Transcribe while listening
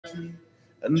charity,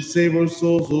 and save our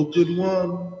souls, O good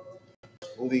one.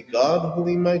 Holy God,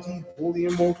 holy mighty, holy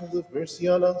immortal, have mercy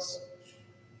on us.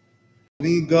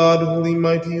 Holy God, holy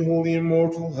mighty, holy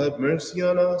immortal, have mercy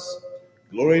on us.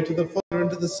 Glory to the Father, and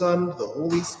to the Son, and to the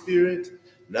Holy Spirit,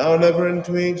 now and ever, and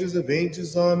to ages of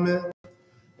ages. Amen.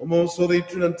 O most holy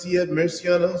Trinity, have mercy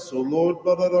on us. O Lord,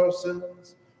 blot out our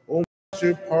sins. O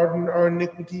Master, pardon our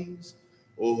iniquities.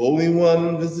 O Holy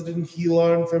One, visit and heal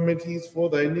our infirmities for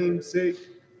thy name's sake.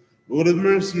 Lord of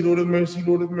mercy, Lord of mercy,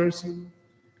 Lord of mercy.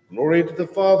 Glory to the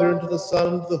Father, and to the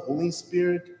Son, and to the Holy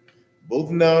Spirit, both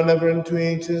now and ever, and to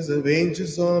ages of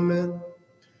ages. Amen.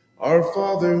 Our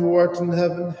Father, who art in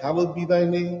heaven, hallowed be thy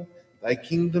name. Thy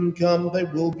kingdom come, thy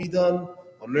will be done,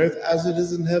 on earth as it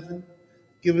is in heaven.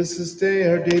 Give us this day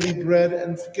our daily bread,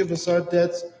 and forgive us our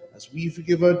debts, as we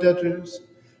forgive our debtors.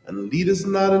 And lead us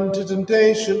not into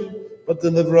temptation, but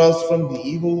deliver us from the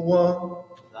evil one.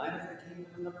 Thine is the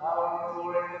kingdom, and the power, and the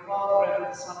glory, and the Father, and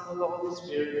of the Son, and of the Holy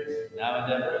Spirit, now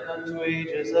and ever, and unto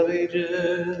ages of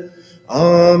ages.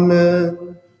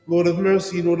 Amen. Lord of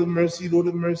mercy, Lord of mercy, Lord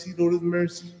of mercy, Lord of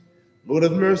mercy. Lord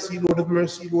of mercy, Lord of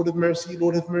mercy, Lord of mercy,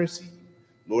 Lord of mercy.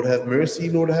 Lord have mercy,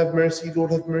 Lord have mercy,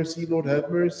 Lord have mercy, Lord have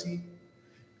mercy.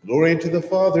 Glory to the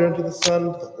Father, and to the Son,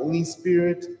 and to the Holy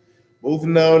Spirit, both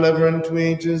now and ever, and to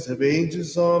ages of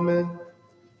ages. Amen.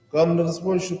 Come, let us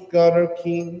worship God our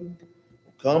King.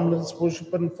 Come, let us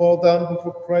worship and fall down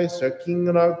before Christ our King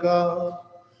and our God.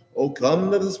 O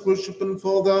come, let us worship and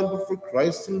fall down before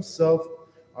Christ himself,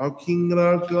 our King and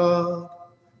our God.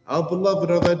 How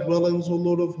beloved are thy dwellings, O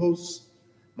Lord of hosts!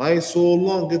 My soul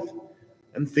longeth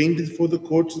and fainteth for the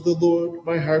courts of the Lord.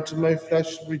 My heart and my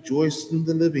flesh rejoice in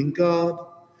the living God.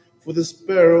 For the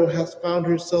sparrow hath found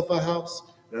herself a house,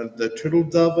 and the turtle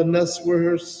dove a nest for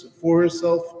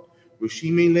herself, where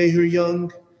she may lay her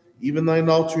young. Even thine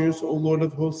altars, O Lord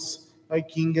of hosts, my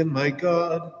King and my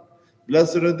God.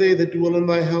 Blessed are they that dwell in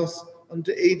thy house,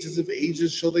 unto ages of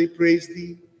ages shall they praise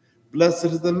thee. Blessed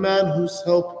is the man whose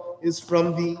help is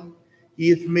from thee. He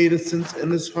hath made ascents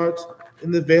in his heart,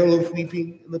 in the vale of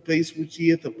weeping, in the place which he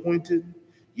hath appointed.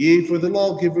 Yea, for the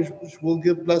lawgivers which will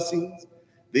give blessings,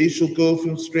 they shall go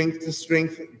from strength to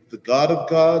strength. The God of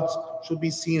gods shall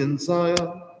be seen in Zion.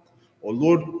 O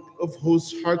Lord of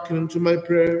hosts, hearken unto my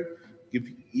prayer. Give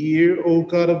ear, O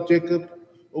God of Jacob.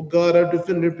 O God, our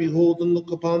defender, behold and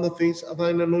look upon the face of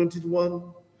thine anointed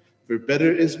one. For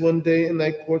better is one day in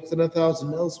thy courts than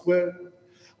 1,000 elsewhere.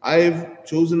 I have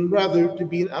chosen rather to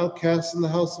be an outcast in the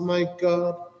house of my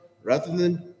God, rather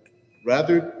than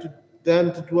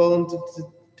to dwell in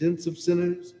the tents of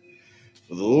sinners.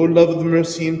 For the Lord loveth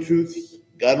mercy and truth.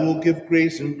 God will give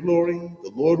grace and glory.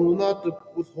 The Lord will not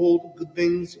withhold good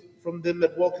things from them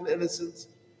that walk in innocence.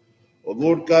 O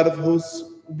Lord God of hosts,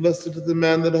 blessed is the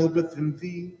man that hopeth in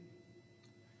thee.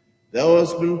 Thou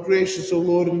hast been gracious, O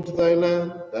Lord, unto thy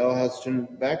land. Thou hast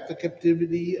turned back the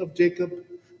captivity of Jacob.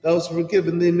 Thou hast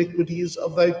forgiven the iniquities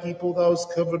of thy people. Thou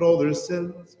hast covered all their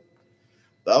sins.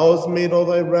 Thou hast made all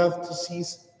thy wrath to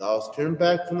cease. Thou hast turned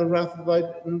back from the wrath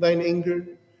of thine anger.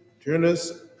 Turn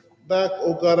us back,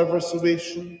 O God of our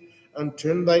salvation, and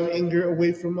turn thine anger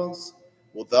away from us.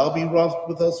 Wilt thou be wroth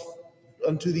with us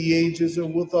unto the ages, or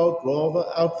wilt thou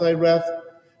draw out thy wrath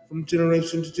from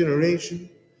generation to generation?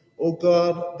 O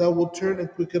God, thou wilt turn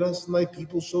and quicken us, and thy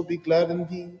people shall be glad in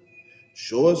thee.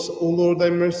 Show us, O Lord, thy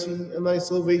mercy, and thy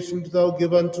salvation do thou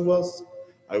give unto us.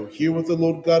 I will hear what the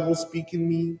Lord God will speak in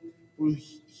me, for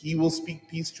he will speak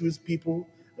peace to his people,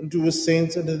 and to his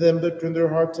saints, and to them that turn their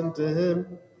hearts unto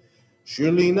him.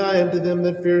 Surely nigh unto them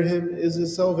that fear him is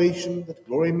his salvation, that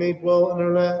glory may dwell in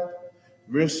our land.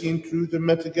 Mercy and truth are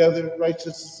met together,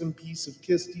 righteousness and peace have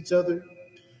kissed each other.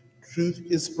 Truth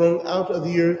is sprung out of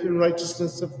the earth, and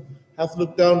righteousness hath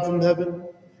looked down from heaven.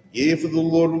 Yea, for the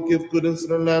Lord will give goodness,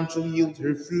 and our land shall yield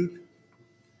her fruit.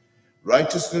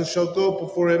 Righteousness shall go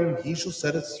before him, and he shall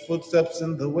set his footsteps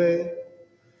in the way.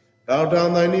 Bow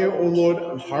down thine ear, O Lord,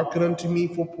 and hearken unto me,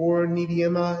 for poor and needy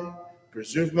am I.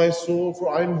 Preserve my soul,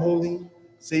 for I am holy.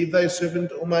 Save thy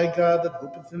servant, O my God, that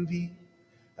hopeth in thee.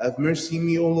 Have mercy on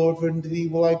me, O Lord, for unto thee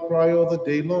will I cry all the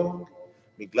day long.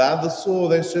 Make glad the soul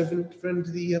of thy servant, for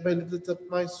unto thee have I lifted up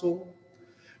my soul.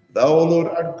 Thou, O Lord,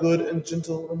 art good and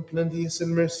gentle and plenteous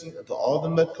in mercy unto all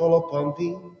them that call upon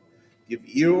thee. Give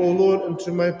ear, O Lord,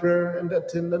 unto my prayer, and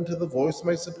attend unto the voice of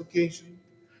my supplication.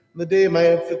 In the day of my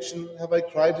affliction have I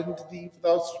cried unto thee, for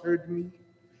thou hast heard me.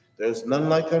 There is none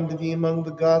like unto thee among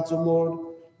the gods, O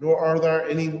Lord, nor are there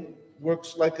any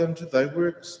works like unto thy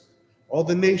works. All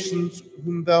the nations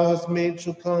whom thou hast made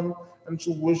shall come and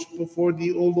shall worship before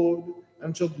thee, O Lord,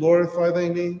 and shall glorify thy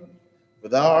name. For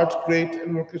thou art great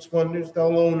and workest wonders, thou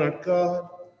alone art God.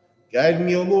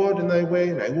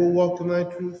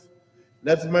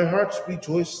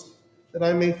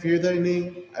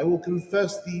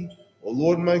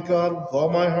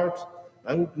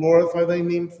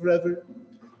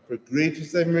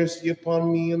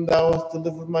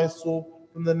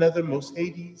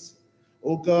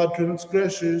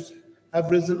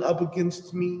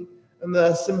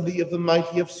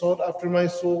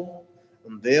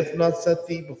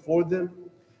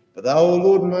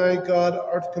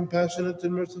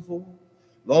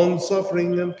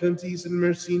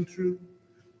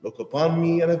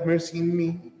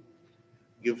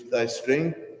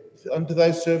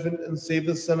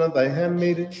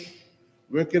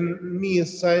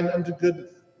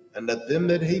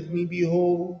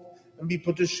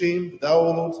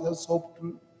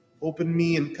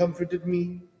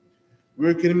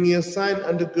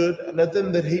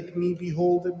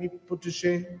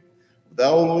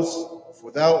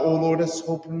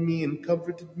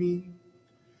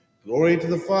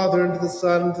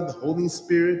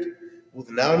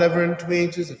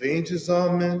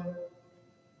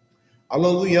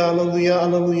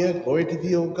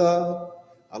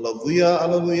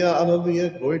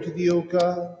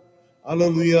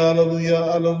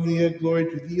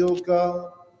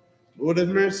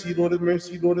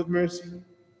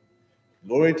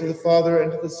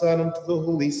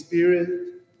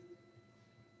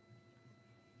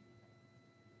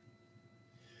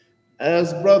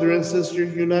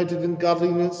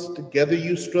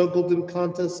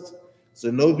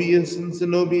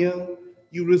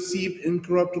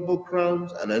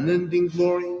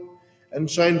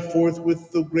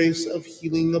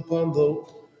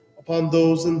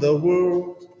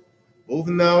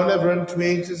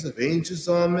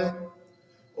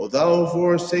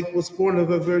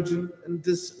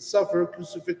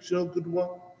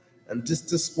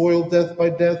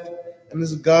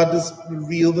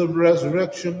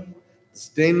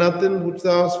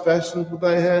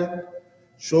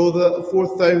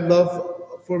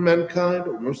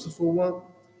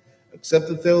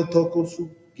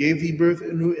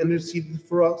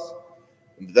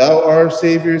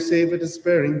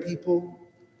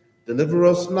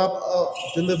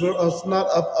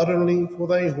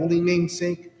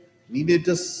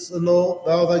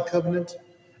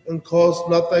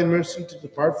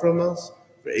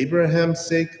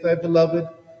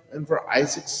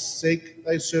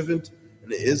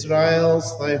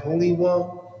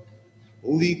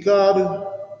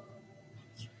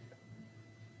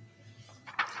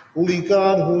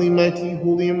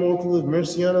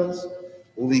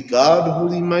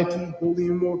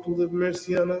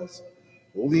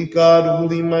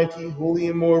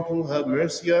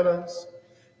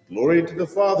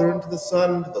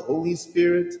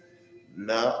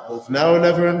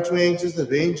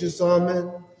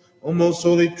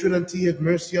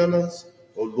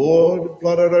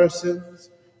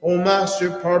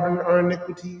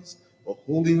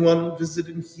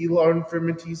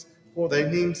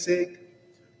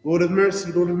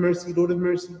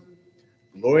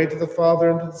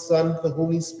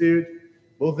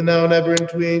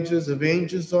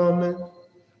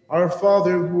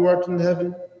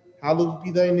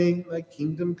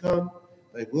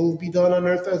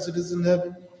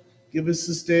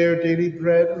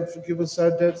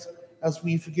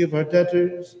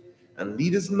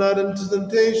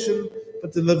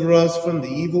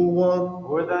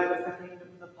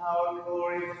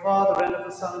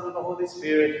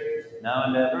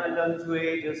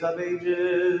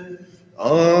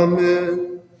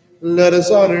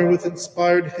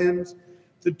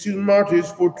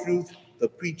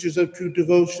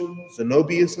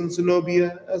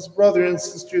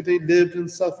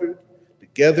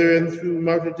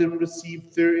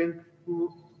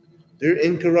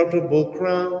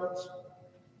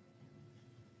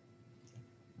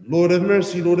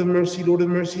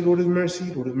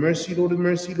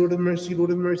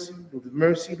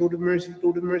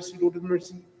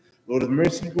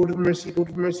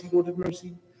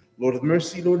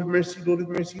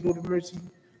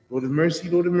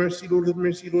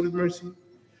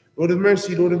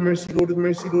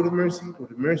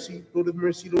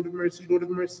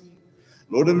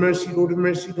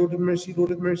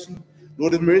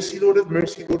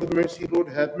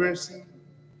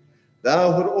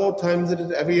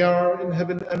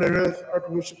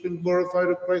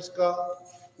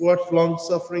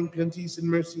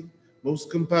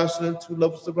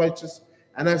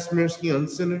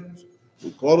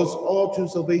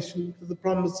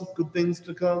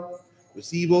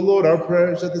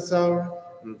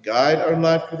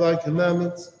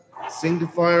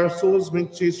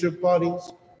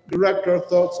 direct our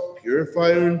thoughts,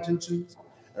 purify our intentions,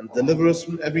 and deliver us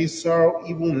from every sorrow,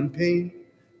 evil, and pain.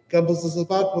 Compass us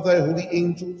about with thy holy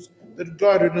angels, that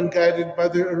guarded and guided by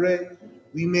their array,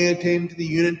 we may attain to the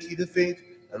unity of the faith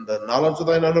and the knowledge of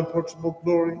thine unapproachable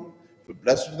glory. For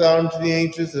blessed art thou unto the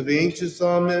ages of ages.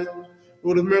 Amen.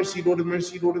 Lord of mercy, Lord of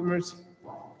mercy, Lord of mercy.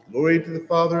 Glory to the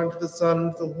Father, and to the Son,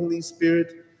 and to the Holy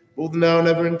Spirit, both now and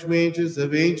ever, and to ages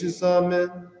of ages.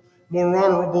 Amen. More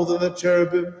honorable than the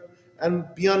cherubim, and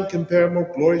beyond compare more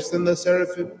glorious than the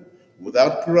seraphim,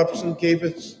 without corruption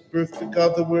gavest birth to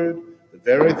God the Word, the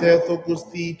very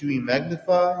Theotokos thee do we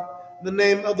magnify. In the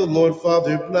name of the Lord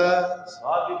Father bless.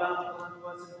 God be bountiful unto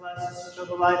us and bless us, show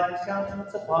the light of his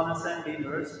countenance upon us, and be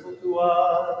merciful to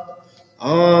us.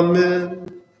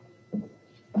 Amen.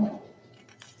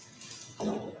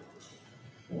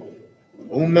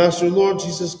 O Master Lord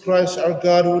Jesus Christ, our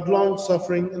God, who with long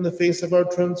suffering in the face of our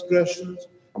transgressions,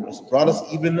 hast brought us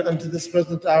even unto this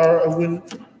present hour,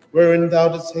 wherein thou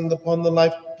didst hang upon the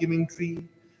life-giving tree,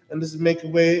 and didst make a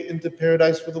way into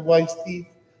paradise for the wise thief,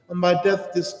 and by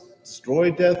death didst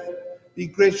destroy death. Be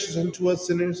gracious unto us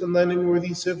sinners and thine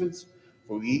unworthy servants,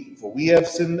 for we have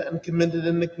sinned and committed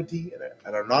iniquity,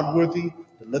 and are not worthy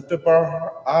to lift up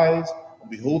our eyes and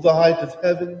behold the height of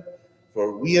heaven.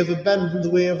 For we have abandoned the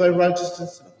way of thy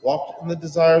righteousness, and have walked in the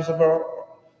desires of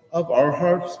our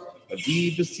hearts. But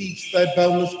we beseech thy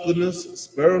boundless goodness,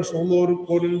 spare us, O Lord,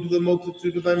 according to the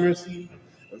multitude of thy mercy,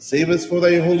 and save us for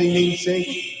thy holy name's sake,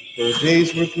 for our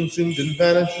days were consumed in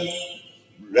vanity.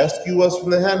 Rescue us from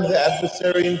the hand of the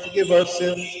adversary, and forgive our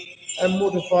sins, and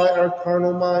mortify our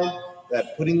carnal mind,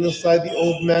 that putting aside the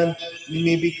old man, we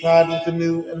may be clad with the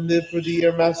new, and live for thee,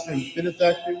 our master and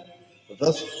benefactor. But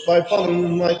thus, by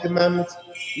following thy commandments,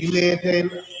 we may attain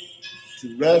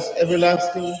to rest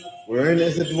everlasting, wherein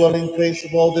is the dwelling place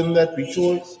of all them that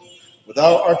rejoice. For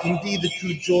thou art indeed the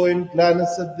true joy and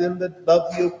gladness of them that love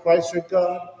thee, O Christ our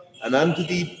God, and unto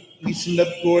thee we send up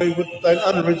glory with thine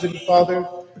unrisen Father,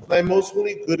 thy most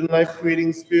holy, good, and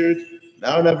life-creating Spirit,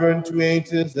 now and ever, into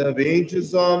ages of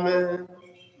ages. Amen.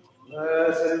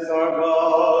 Blessed is our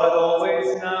God,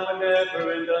 always, now, and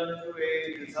ever, and unto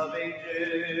ages of ages.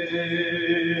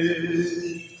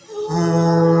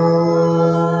 Amen.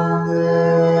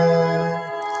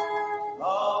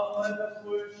 Come, let us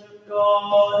worship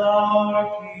God,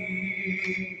 our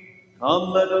King. Come,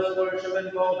 let us worship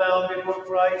and bow down before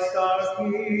Christ, our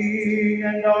King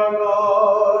and our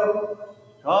God.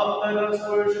 Come, let us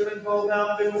worship and bow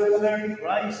down before the very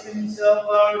Christ himself,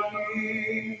 our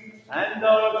King and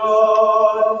our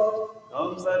God.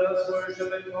 Come, let us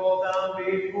worship and bow down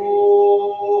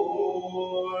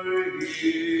before him.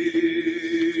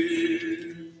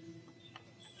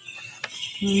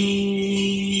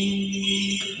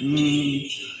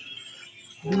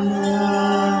 Bless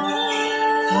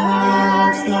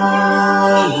the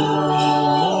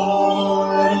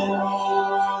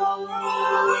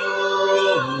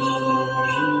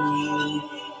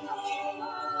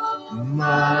Lord,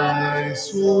 my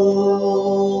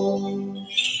soul.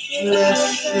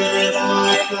 Blessed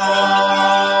art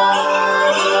thou,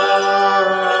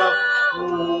 O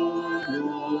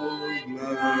Lord,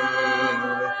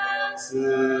 blessed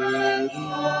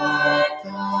art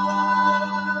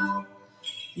thou.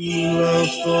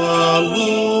 Bless the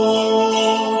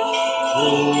Lord, O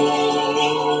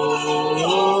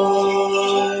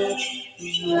Lord,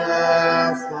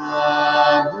 bless the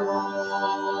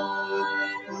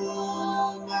Lord, O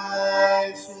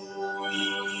my soul.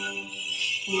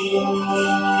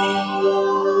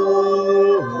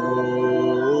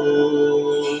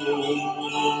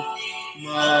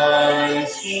 My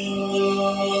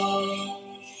soul,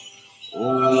 O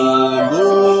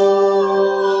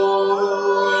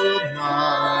Lord,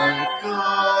 my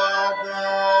God,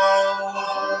 thou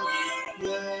art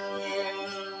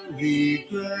very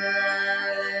great.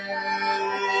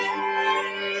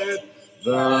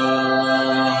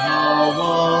 Thou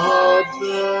art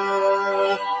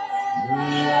very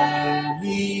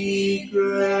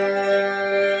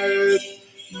great.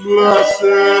 Blessed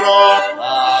art thou,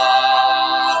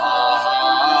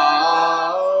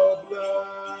 blessed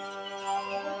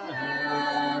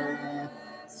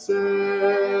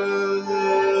art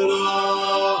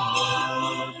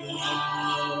thou,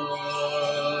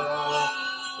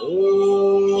 O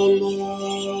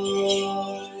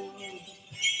Lord.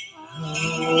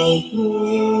 How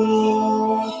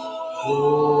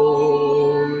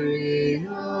glorious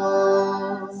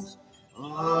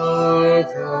are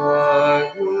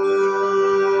thy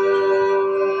works.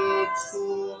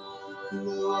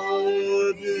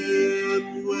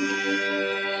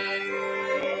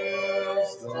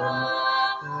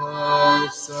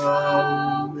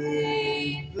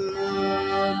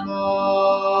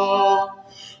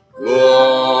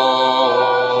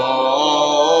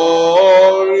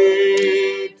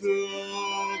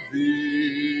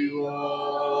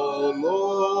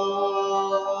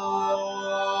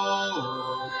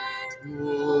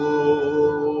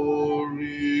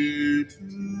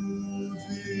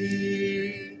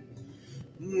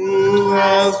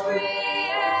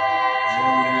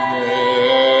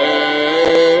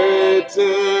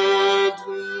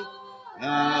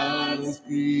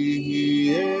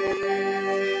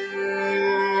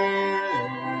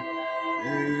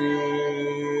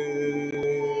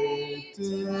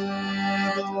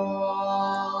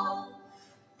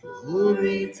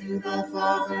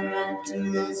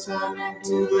 Son, and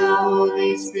to the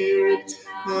Holy Spirit,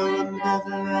 now and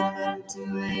ever, and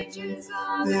unto ages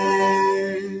of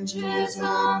ages.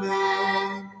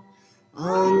 Amen.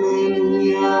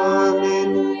 Alleluia,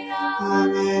 alleluia,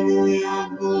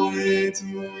 alleluia, glory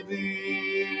to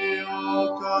thee,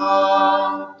 O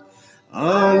God.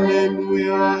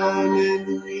 Alleluia,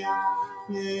 alleluia,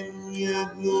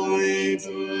 alleluia, glory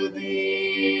to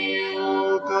thee,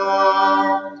 O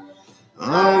God.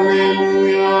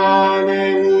 Alleluia,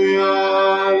 alleluia,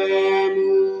 alleluia,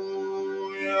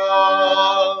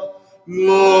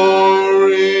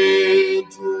 glory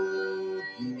to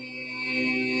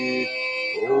thee,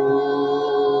 O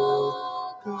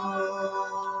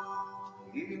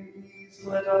God. In peace,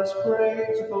 let us pray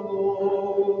to the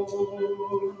Lord.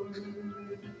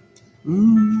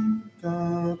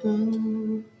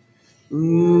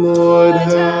 Lord,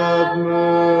 have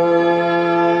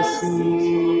mercy.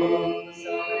 The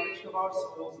salvation of our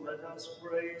souls, let us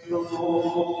pray to the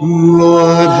Lord.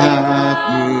 Lord,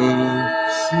 have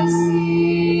mercy.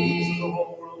 Peace of the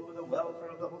whole world, for the welfare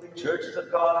of the holy churches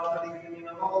of God, and for the union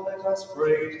of all, let us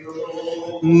pray to the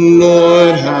Lord.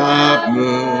 Lord, have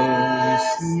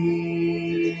mercy.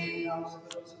 House of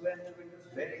those who enter with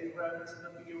faith, reverence,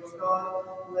 and the fear of God,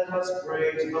 let us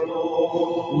pray to the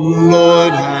Lord.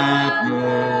 Lord, have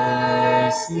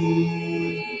mercy.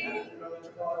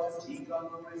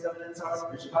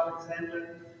 Archbishop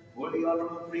Alexander, for the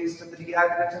honorable priest of the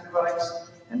diaconate of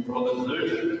Christ, and for all the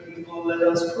clergy of the people, let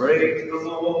us pray to the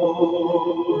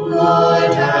Lord.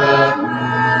 Lord, have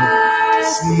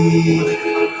mercy.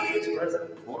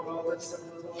 President, for all that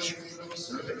assembles the Lord,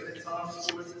 serving in its armed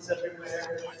forces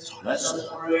everywhere, let us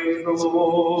pray to the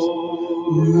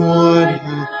Lord. Lord,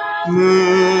 have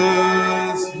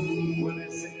mercy. For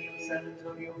this city of San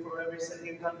Antonio, for every city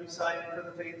and countryside, and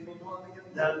for the faithful dwelling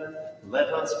of them, let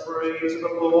us pray to the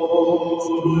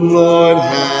Lord. Lord,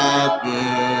 have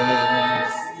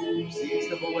mercy. Who seeks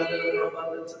the weather for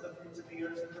abundance of the fruits of the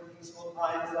earth and for peaceful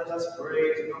times, let us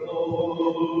pray to the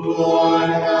Lord. Lord,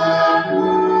 have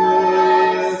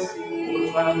mercy.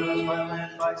 For travelers by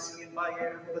land, by sea, and by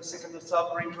air, for the sick and the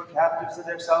suffering, for captives in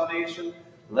their salvation,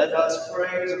 let us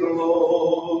pray to the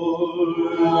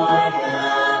Lord. Lord,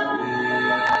 have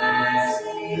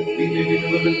mercy. That we may be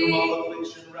delivered from all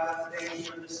affliction, wrath,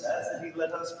 danger, and necessity,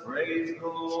 let us pray to the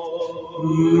Lord.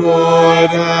 Lord,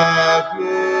 have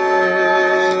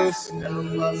mercy. Help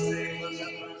us, save us,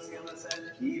 have mercy on us,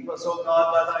 and keep us, O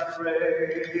God, by thy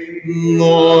grace.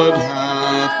 Lord,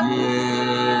 have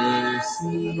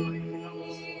mercy.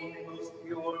 Most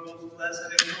pure, most blessed,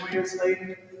 and glorious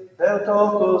Lady,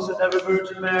 Theotokos, and ever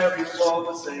Virgin Mary, and all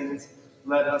the saints,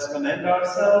 let us commend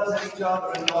ourselves and each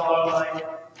other in all our life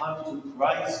unto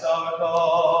Christ our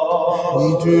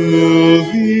God.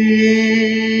 To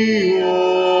thee,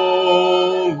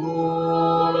 O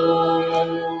Lord.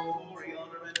 Glory,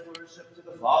 honor, and worship to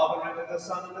the Father, and to the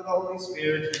Son, and to the Holy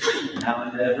Spirit, now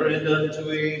and ever, and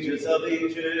unto ages of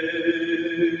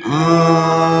ages. Amen.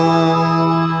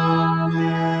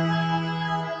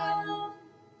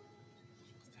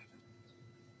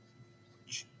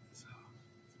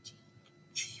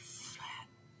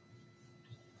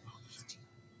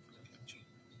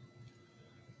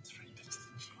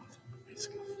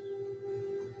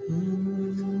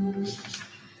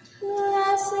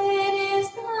 Blessed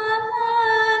is the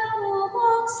man who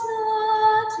walks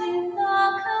not in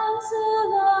the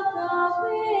counsel of the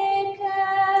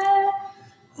wicked.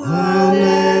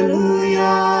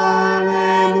 Alleluia,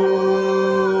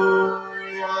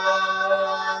 alleluia,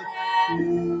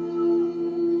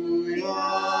 alleluia.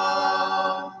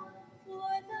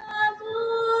 For the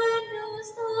Lord knows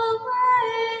the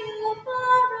way of the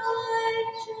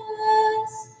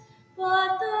righteous,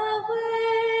 but the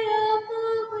way of the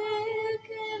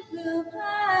wicked will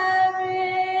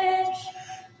perish.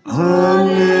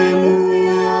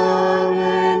 Alleluia,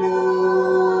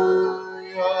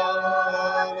 alleluia,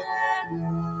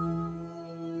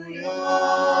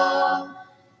 alleluia.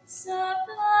 Serve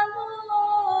the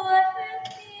Lord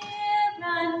with fear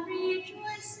and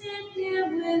rejoice in Him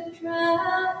with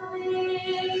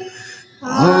trembling.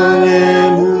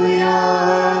 Alleluia,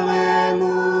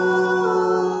 alleluia,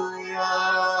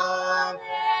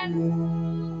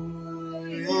 alleluia.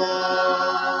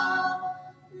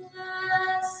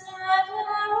 Blessed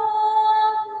are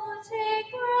all who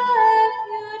take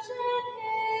refuge in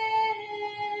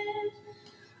Him.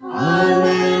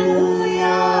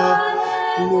 Alleluia,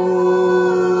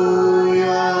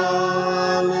 alleluia,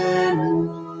 alleluia.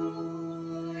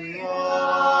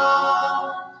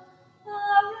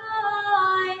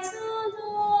 Arise,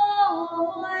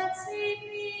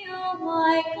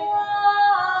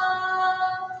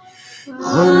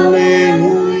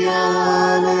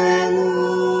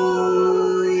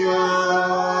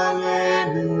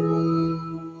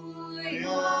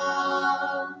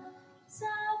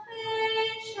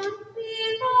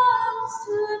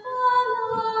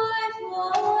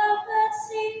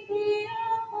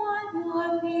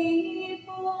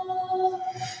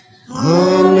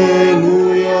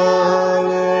 Hallelujah,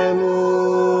 hallelujah,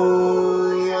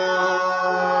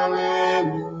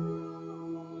 hallelujah.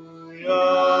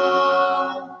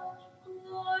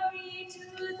 Glory to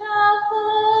the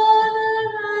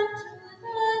Father, and to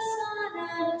the Son,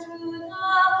 and to the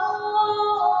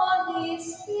Holy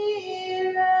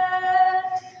Spirit.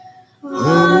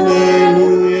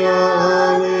 Hallelujah,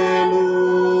 hallelujah,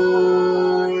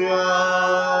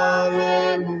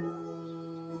 hallelujah.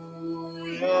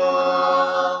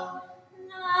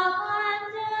 Now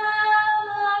and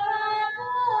ever and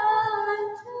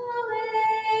unto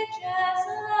ages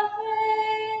of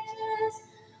ages.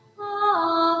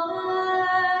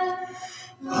 Amen.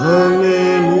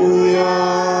 Hallelujah,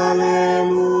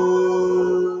 hallelujah,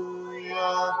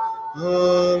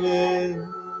 hallelujah.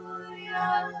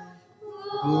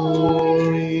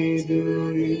 Glory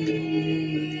to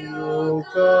thee, O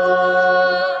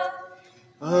God.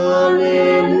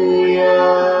 Hallelujah,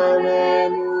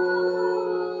 hallelujah,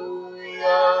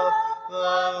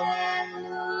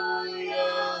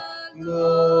 hallelujah.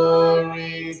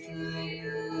 Glory to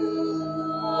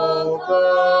you, O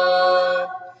God.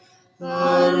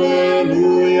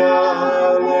 Hallelujah,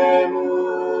 hallelujah,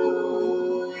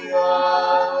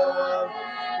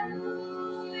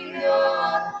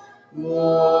 hallelujah.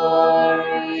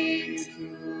 Glory to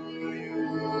you,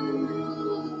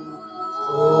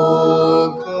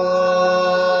 O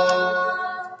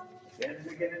God. Again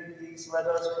to get into peace, let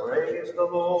us praise the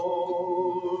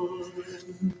Lord.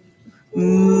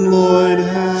 Lord,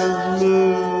 have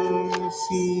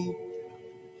mercy.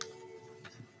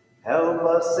 Help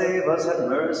us, save us, have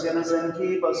mercy on us, and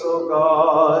keep us, O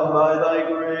God, by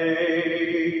thy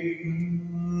grace.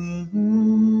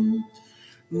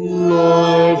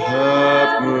 Lord,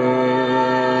 have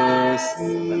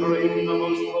mercy. Venerating the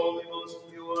most holy, most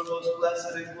pure, most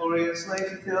blessed, and glorious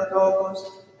Lady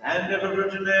Theotokos, and ever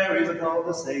Virgin Mary with all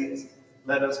the saints,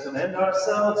 let us commend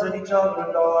ourselves and each other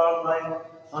and all our might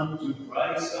unto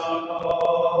Christ our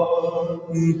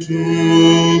God.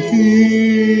 To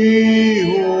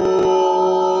thee,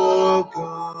 O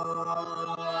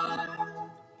God.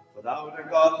 For thou art our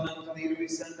God, and unto thee do we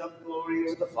send up glory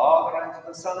to the Father, and to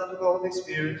the Son, and to the Holy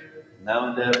Spirit, now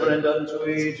and ever, and unto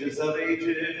ages of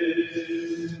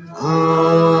ages.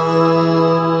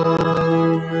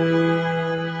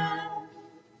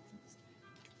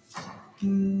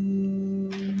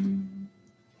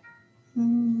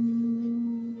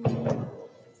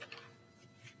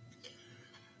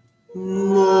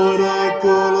 Lord, I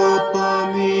call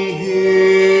upon thee,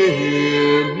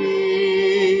 hear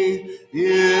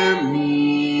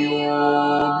me, O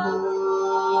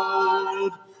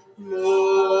Lord.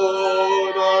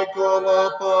 Lord, I call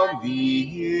upon thee,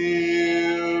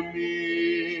 hear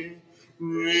me.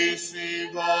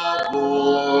 Receive the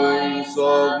voice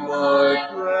of my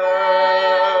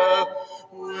prayer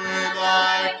when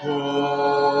I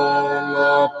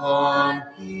call upon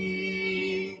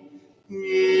thee.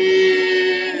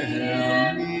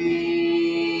 Hear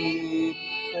me,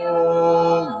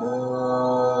 O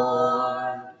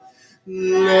Lord.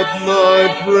 Let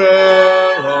my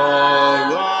prayer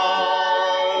arise,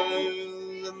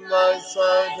 and thy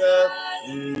sight hath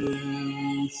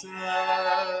incense,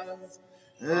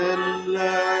 and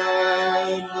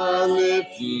let the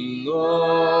lifting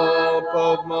up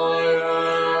of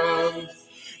my hands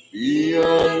be a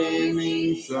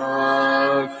living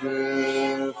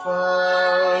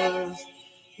sacrifice.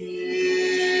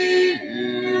 Hear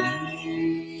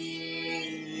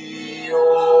me,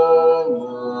 O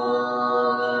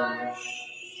Lord.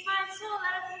 My soul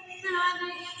hath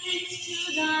given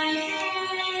to thy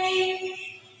name.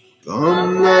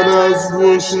 Come, let us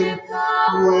worship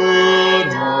the Word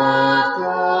of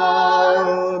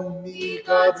God,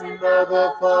 begotten of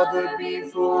the Father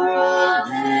before all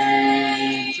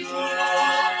ages,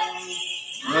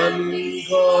 and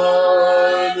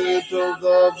incarnate of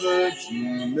the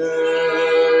Virgin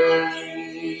Mary.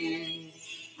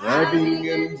 Having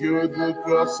endured the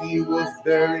cross, he was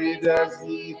buried as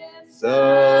he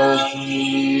himself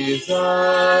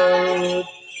desired.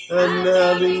 And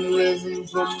having risen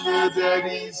from the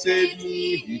dead, he saved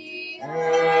me, the having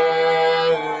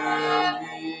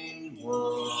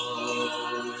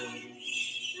won.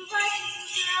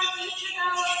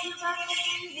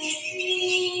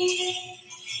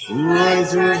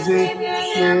 Rise, our Savior,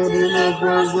 nailed in the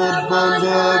cross that bound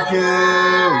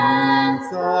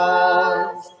against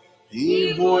us.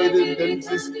 He voided and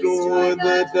destroyed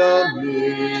the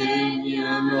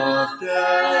dominion of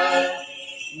death.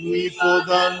 We fall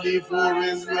down before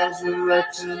his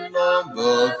resurrection on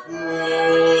the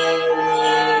third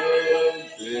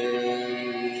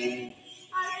day.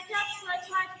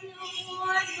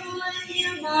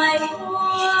 thy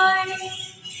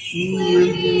voice.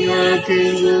 With the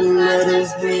archangels let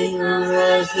us bring the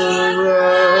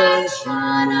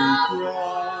resurrection of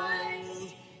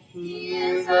Christ. He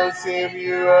is our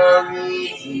Savior, our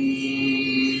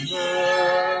Redeemer.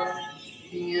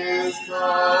 He is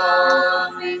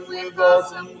coming with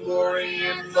awesome glory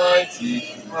and mighty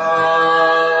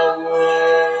power.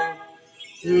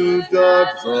 To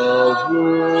God's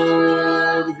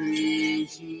world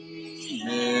redeeming.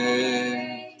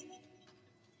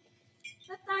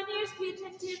 Let thine ears be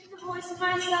attentive to the voice of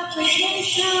my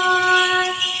supplication.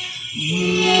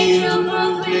 The angel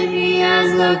proclaimed me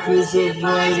as the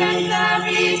crucified and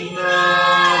buried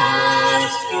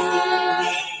Master.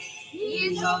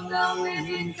 He told the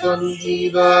living, Come see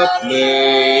the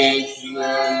place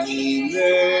where he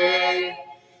lay.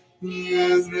 He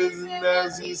is risen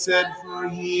as he said, for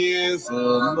he is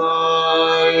almighty.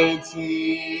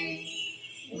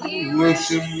 We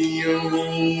worship the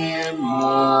only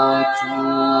immortal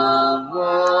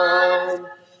one.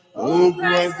 O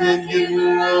Christ, the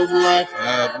giver of life,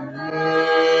 have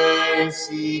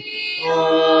mercy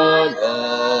on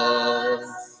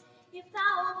us. if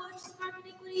thou wouldst pardon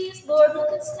iniquities, Lord, who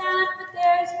can stand? But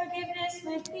there is forgiveness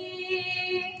with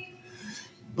thee.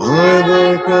 By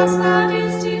thy cross thou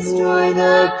didst destroy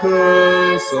the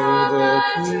curse of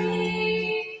the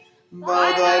tree.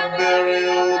 By thy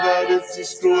burial thou didst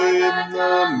destroy the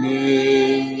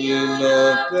dominion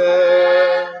of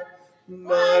death.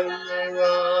 By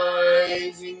thy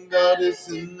rising thou didst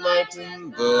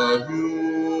enlighten the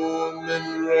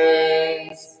human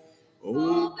race.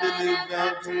 O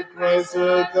benefactor Christ,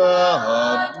 our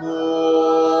God,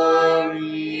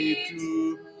 glory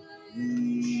to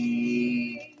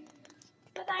thee.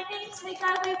 For thy name's sake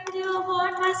I wait for thee, O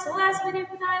Lord. My soul has waited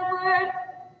for thy word.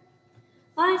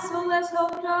 My soul has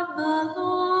hoped on the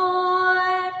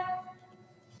Lord.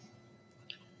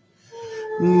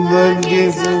 The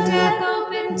gates of Death death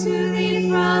open to thee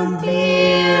from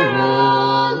fear,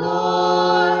 O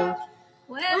Lord.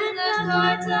 When the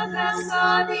lords of hell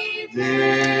saw thee,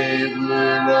 they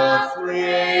were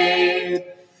afraid.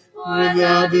 For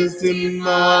thou didst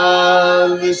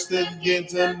demolish the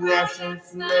gates and rushed and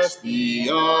smashed the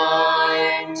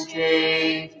iron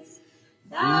chains.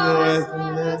 Thou hast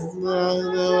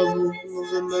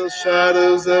in the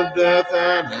shadows of death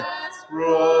and hast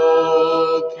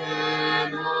broken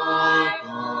our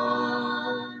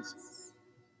bonds.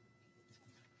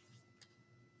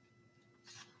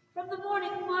 from the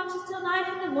morning watch until night,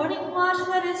 from the morning watch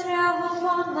let Israel hope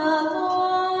on the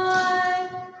Lord.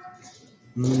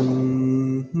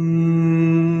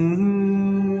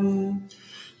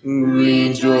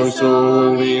 Rejoice,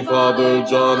 O Holy Father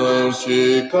John of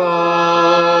Chicago,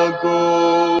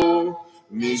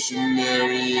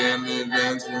 missionary and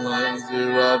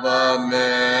evangelizer of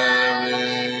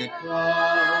America.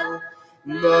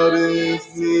 Lord, is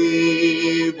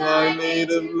thee, thy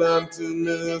native land, to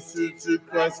minister to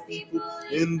Christ's people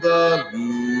in the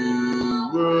new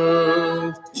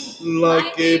world.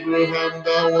 Like Abraham,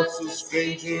 thou wast a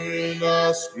stranger in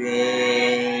a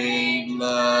strange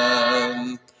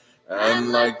land.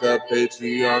 And like the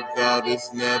patriarch, thou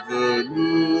didst never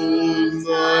lose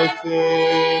thy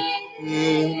faith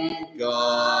in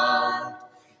God.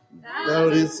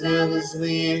 Thou didst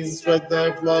zealously instruct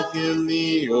thy flock in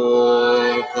the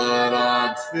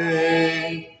Orthodox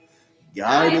faith,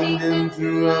 guiding them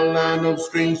through a land of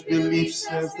strange beliefs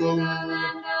as the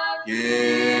land of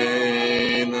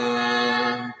Canaan.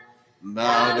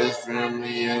 Thou didst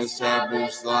firmly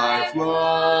establish thy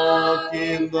flock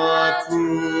in the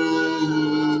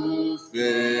true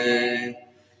faith,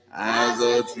 as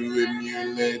a true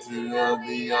emulator of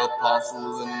the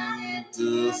apostles and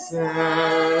intercessor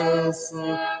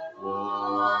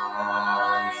for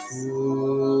our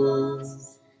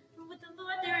souls. For with the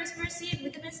Lord there is mercy, and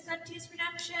with him is plenteous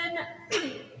redemption,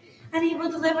 and he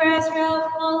will deliver Israel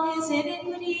from all his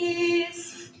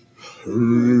iniquities.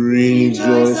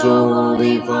 Rejoice, O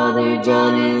Holy Father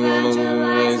John,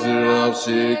 evangelizer of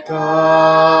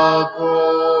Chicago.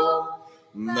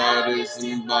 Thou didst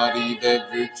embody the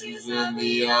virtues of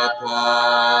the apostles.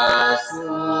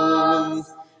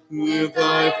 With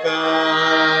thy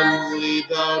family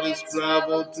thou didst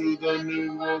travel to the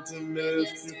new world to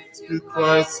minister to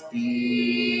Christ's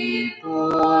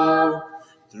people.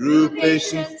 Through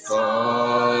patience,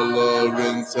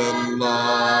 tolerance, and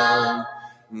love,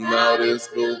 thou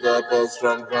didst build up a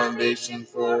strong foundation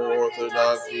for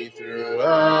orthodoxy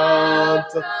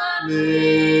throughout the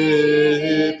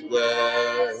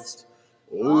Midwest.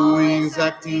 Always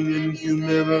acting in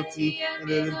humility and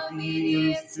in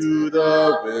obedience to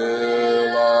the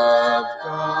will of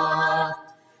God.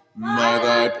 By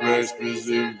thy prayers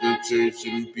preserve the church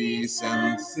in peace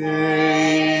and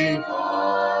save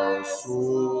our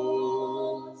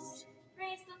souls.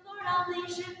 Praise the Lord, all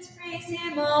nations, praise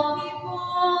him, all people.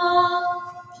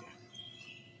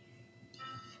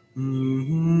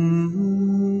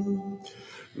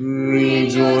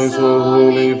 Rejoice, O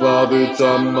Holy Father,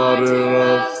 John, martyr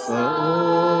of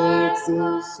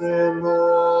Cyprus and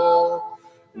all.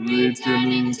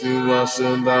 Returning to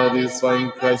Russia, thou didst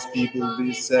find Christ's people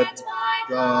beset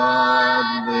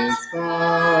godless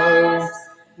fires.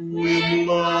 With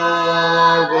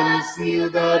love and zeal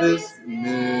thou didst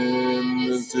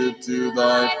minister to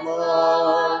thy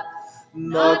flock,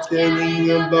 not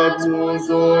caring about wars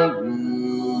or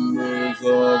rumors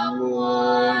of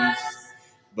wars,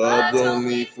 but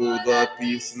only for the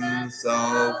peace and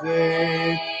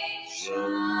salvation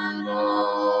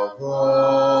of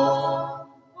all.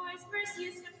 For his mercy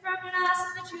is confirmed in us,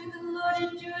 and the truth of the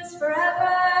Lord endures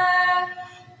forever.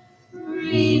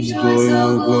 Rejoice,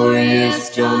 O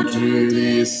glorious John, true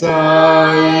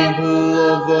disciple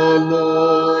of the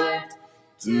Lord.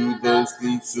 To those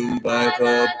consumed by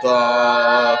the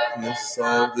darkness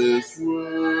of this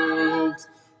world,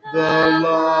 the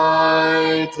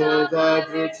light of thy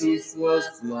virtues was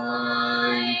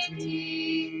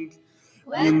blinding.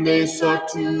 When they sought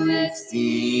to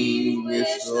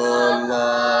extinguish the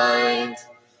light,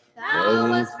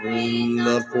 thou wast praying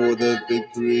not for the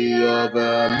victory of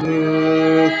an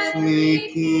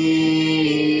earthly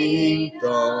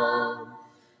kingdom,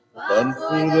 but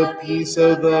for the peace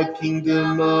of the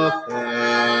kingdom of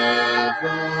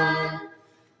heaven.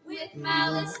 With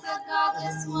malice the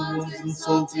godless ones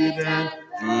Insulted and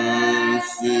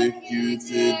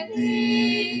persecuted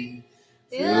thee.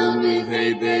 Filled with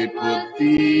hate they put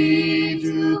thee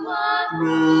to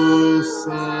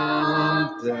gruesome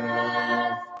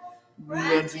death,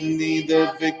 granting thee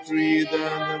the victory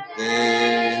that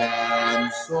they had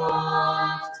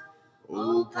sought.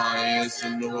 O pious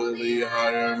and holy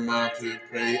higher martyr,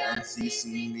 pray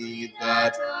unceasingly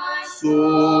that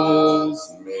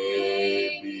souls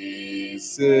may be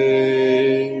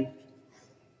saved.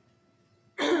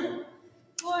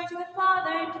 Glory to the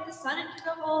Father, and to the Son, and to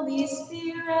the Holy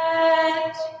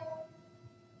Spirit.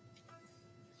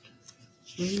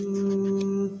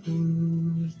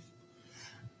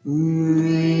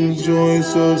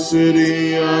 Rejoice, O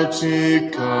city of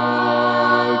Chicago,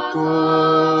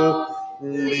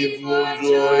 live for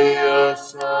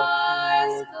joyous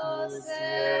hearts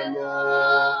and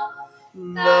all.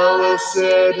 Now blessed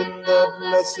in the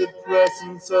blessed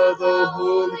presence of the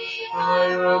holy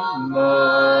higher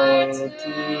martyr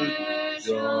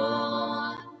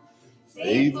John,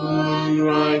 faithful and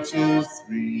righteous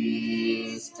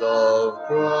priest of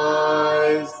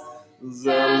Christ,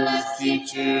 zealous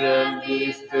teacher and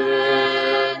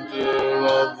defender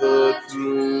of the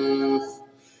truth,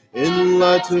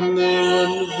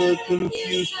 enlightener of the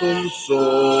confused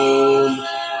soul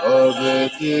of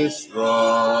it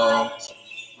distraught,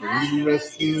 and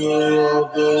rescuer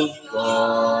of those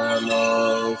gone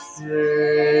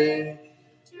astray,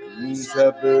 true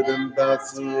shepherd and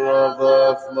pastor of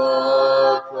the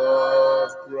flock of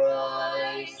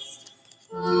Christ,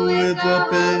 with the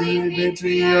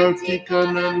patriarch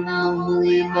Tikhon and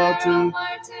holy martyr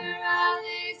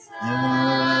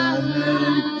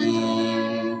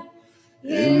Alexander,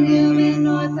 illumining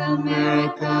North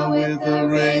America with the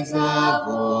rays of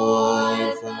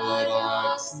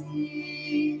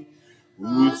orthodoxy,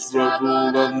 who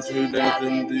struggled unto death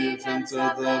in defense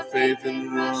of the faith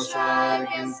in Russia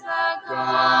against the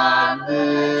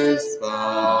godless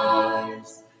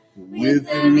powers. With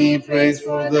them he prays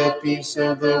for the peace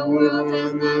of the world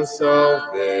and the salvation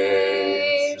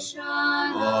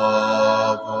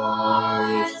of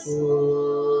our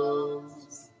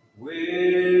souls.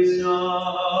 Wisdom,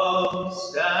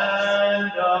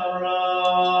 stand upright.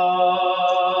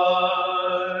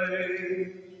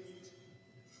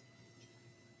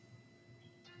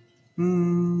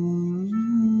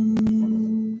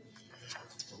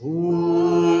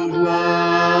 Oh,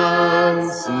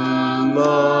 glance and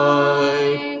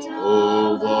light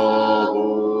of the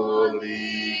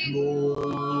holy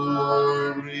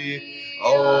glory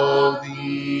of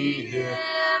the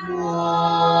immortal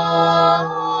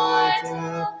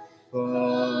Father,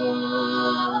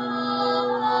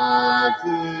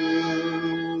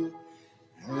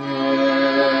 heavenly,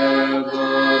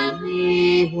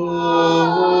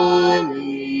 holy,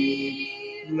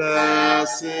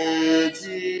 blessed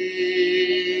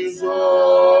Jesus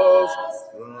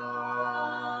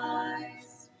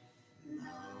Christ,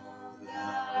 now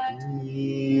that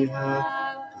we have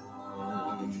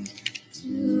come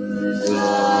to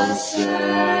the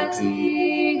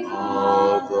setting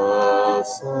of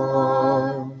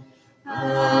sun,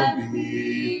 and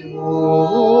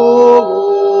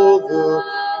behold the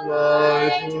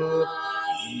light of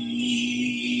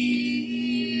evening.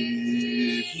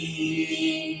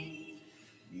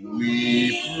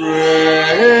 We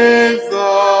praise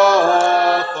the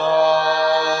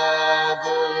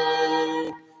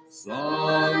Father,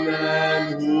 Son,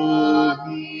 and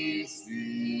Holy Spirit,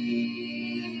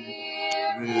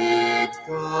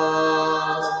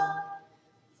 God.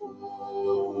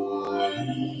 For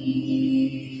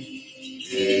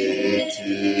it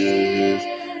is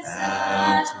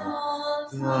at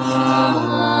time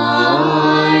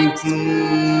to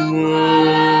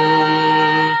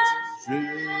work,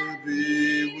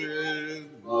 with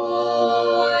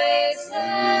voices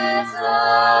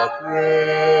of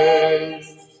praise.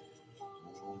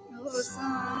 O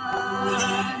Son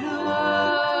of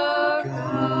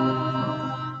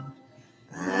God,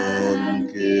 and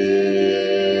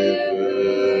Giver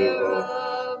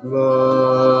of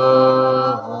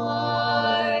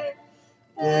life,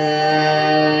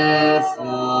 therefore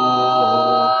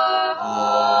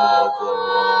all the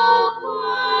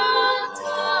world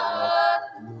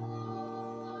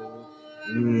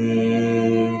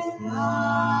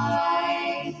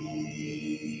glorify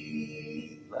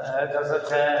thee. Let us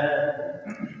attend.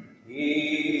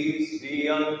 Peace be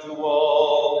unto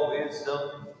all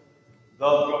wisdom. The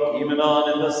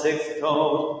Prokimenon in the sixth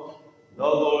tone. The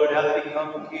Lord hath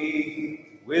become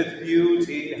king. With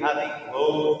beauty hath he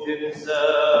clothed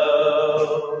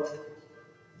himself.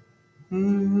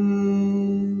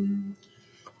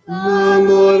 The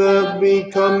Lord hath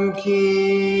become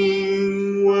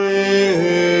king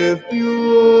with beauty.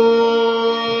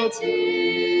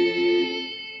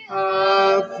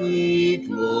 Hath he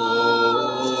clothed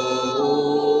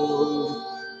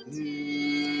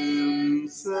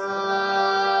himself.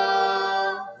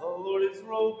 The Lord is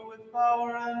robed with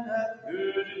power and hath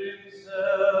girded himself.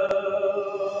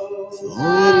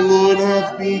 The Lord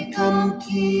hath become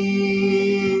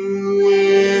king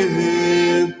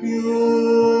with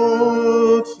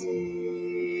beauty.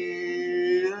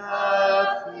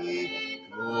 Hath he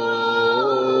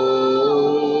clothed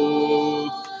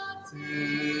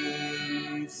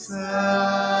himself.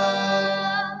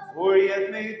 For he hath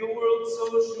made the world so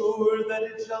sure that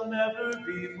it shall never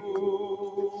be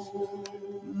moved.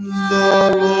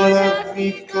 The Lord hath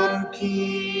become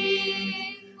king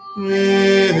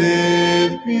with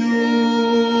beauty.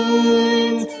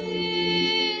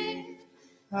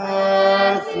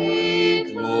 Hath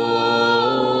he clothed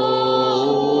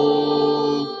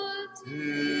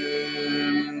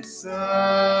himself.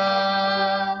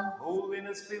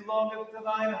 Holiness belongeth to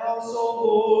thine house, O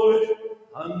Lord,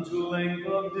 unto length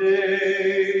of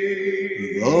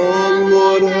days. The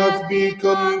Lord hath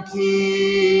become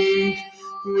king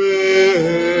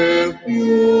with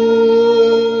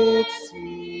beauty.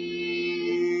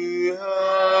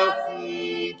 Hath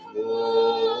he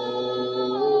clothed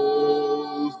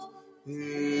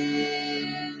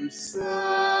himself.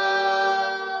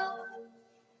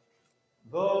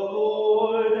 The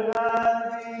Lord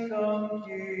hath become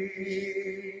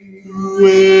king.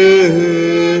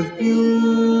 With beauty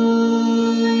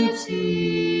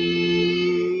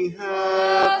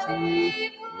hath he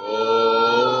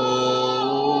clothed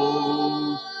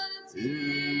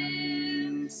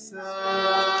himself.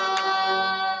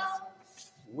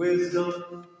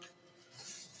 Wisdom.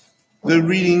 The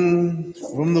reading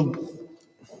from the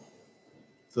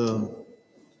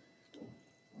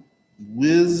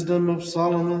Wisdom of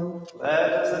Solomon.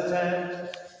 Let us attend.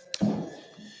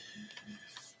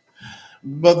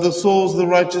 But the souls of the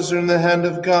righteous are in the hand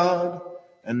of God,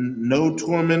 and no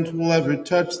torment will ever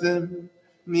touch them.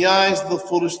 In the eyes of the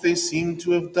foolish they seem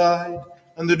to have died,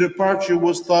 and their departure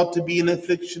was thought to be an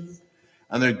affliction,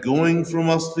 and their going from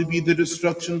us to be the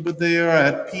destruction, but they are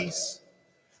at peace.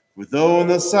 For though in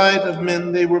the sight of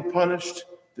men they were punished,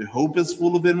 their hope is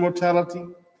full of immortality.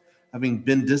 Having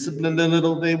been disciplined a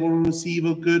little, they will receive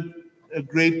a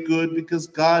great good, because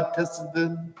God tested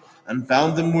them and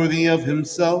found them worthy of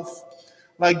himself.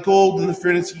 Like gold in the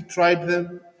furnace he tried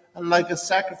them, and like a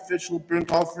sacrificial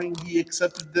burnt offering he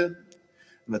accepted them.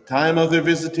 In the time of their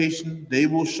visitation they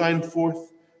will shine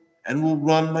forth, and will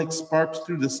run like sparks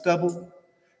through the stubble.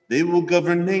 They will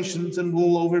govern nations and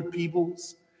rule over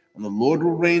peoples, and the Lord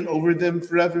will reign over them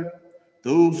forever.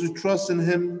 Those who trust in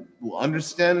him will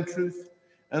understand truth,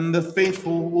 and the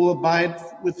faithful will abide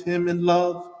with him in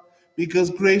love, because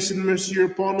grace and mercy are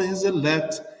upon his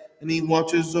elect, and he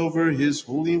watches over his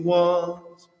holy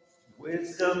ones.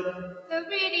 Wisdom. The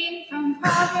reading from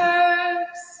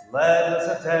Proverbs. Let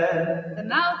us attend. The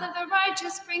mouth of the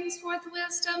righteous brings forth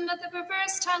wisdom, but the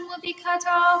perverse tongue will be cut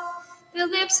off. The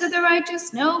lips of the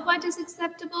righteous know what is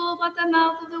acceptable, but the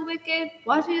mouth of the wicked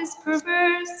what is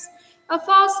perverse. A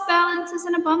false balance is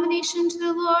an abomination to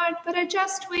the Lord, but a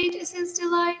just weight is his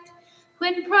delight.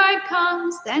 When pride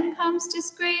comes, then comes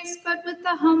disgrace, but with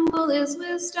the humble is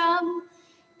wisdom.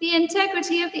 The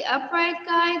integrity of the upright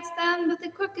guides them, but the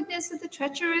crookedness of the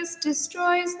treacherous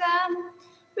destroys them.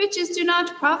 Riches do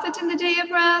not profit in the day of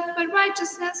wrath, but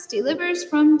righteousness delivers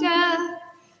from death.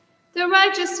 The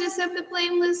righteousness of the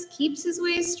blameless keeps his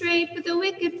way straight, but the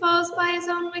wicked falls by his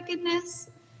own wickedness.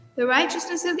 The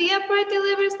righteousness of the upright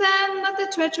delivers them, but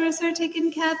the treacherous are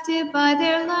taken captive by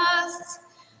their lusts.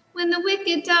 When the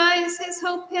wicked dies, his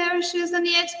hope perishes, and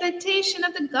the expectation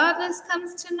of the godless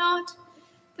comes to naught.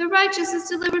 The righteous is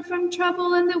delivered from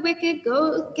trouble, and the wicked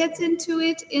gets into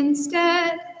it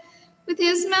instead. With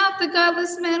his mouth the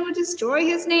godless man would destroy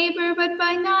his neighbor, but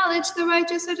by knowledge the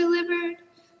righteous are delivered.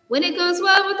 When it goes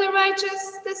well with the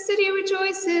righteous, the city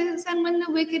rejoices, and when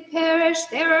the wicked perish,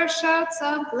 there are shouts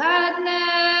of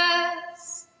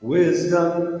gladness.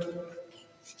 Wisdom.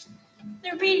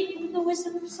 The reading from the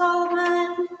wisdom of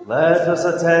Solomon. Let us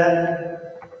attend.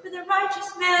 For the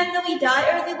righteous man, though he die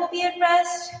early, will be at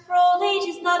rest. For old age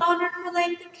is not honored for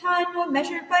length of time, nor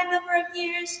measured by number of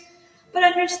years. But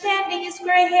understanding is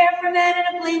gray hair for man,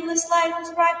 and a blameless life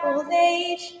is ripe old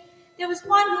age. There was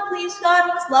one who pleased God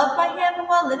and was loved by him, and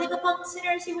while living among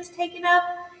sinners he was taken up.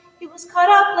 He was caught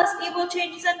up, lest evil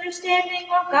change his understanding,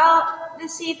 or God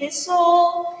deceive his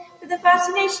soul. For the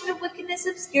fascination of wickedness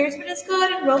obscures what is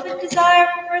good, and roving desire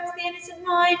perverts the innocent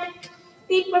mind.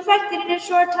 Being perfected in a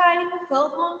short time, he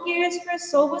fulfilled long years, for his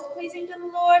soul was pleasing to the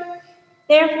Lord.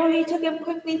 Therefore he took him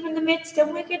quickly from the midst of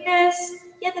wickedness.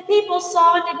 Yet the people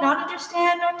saw and did not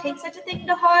understand, nor take such a thing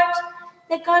to heart,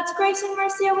 that God's grace and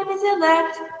mercy are with his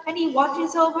elect, and he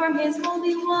watches over his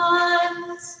holy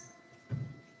ones.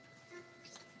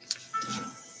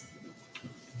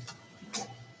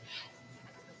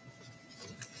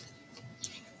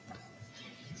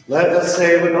 Let us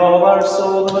say with all our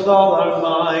soul and with all our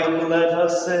mind, let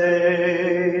us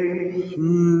say,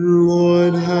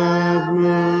 Lord, have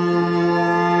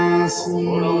mercy.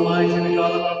 Lord Almighty, the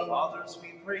God of our fathers, we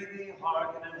pray thee,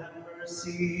 hearken and have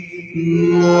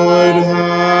mercy. Lord,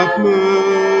 have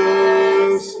mercy.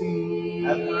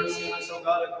 Have mercy on us, O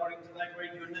God, according to thy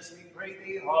great goodness, we pray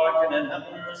thee, hearken and have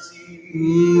mercy.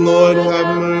 Lord,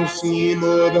 have mercy.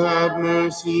 Lord, have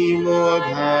mercy. Lord,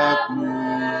 have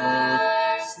mercy.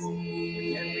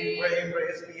 And we pray for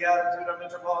his beatitude, our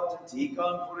Metropolitan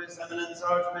Tikhon, for his eminence,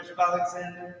 Archbishop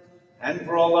Alexander, and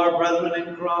for all our brethren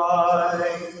in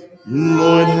Christ.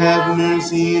 Lord, have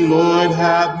mercy. Lord,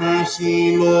 have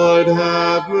mercy. Lord,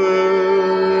 have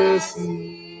mercy.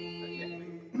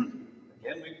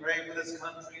 Again, we pray for this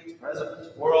country, its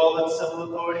president, for all its civil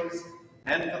authorities,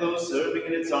 and for those serving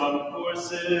in its armed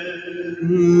forces.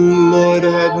 Lord,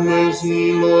 have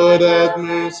mercy. Lord, have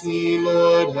mercy.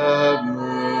 Lord, have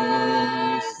mercy.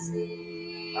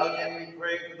 Again, we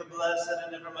pray for the blessed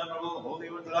and ever memorable Holy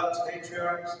Orthodox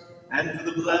Patriarchs, and for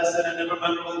the blessed and ever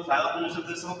memorable founders of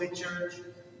this Holy Church.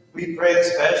 We pray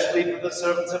especially for the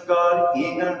servants of God,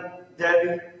 Ina,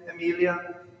 Debbie,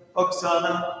 Emilia,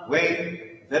 Oksana,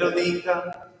 Wayne,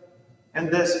 Veronica, and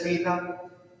Despina,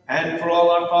 and for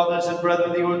all our fathers and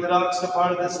brethren, the Orthodox,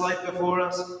 departed this life before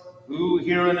us, who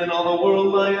here and in all the world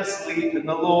lie asleep in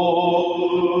the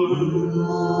Lord.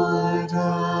 Lord,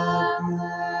 have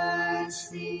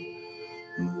mercy.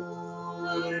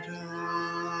 Lord,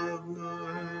 have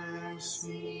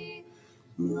mercy.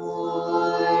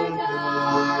 Lord,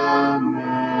 have mercy.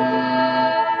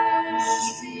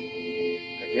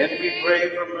 Again, we pray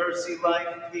for mercy, life,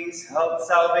 peace, health,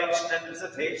 salvation, and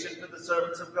visitation for the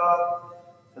servants of God,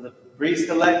 for the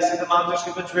priest-elects of the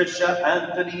Matushka Patricia,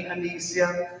 Anthony,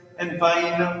 Anicia, and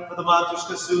Vaina, for the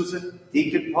Matushka Susan,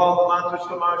 Deacon Paul, the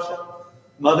Matushka Marcia,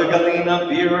 Mother Galina,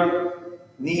 Vera,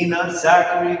 Nina,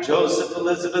 Zachary, Joseph,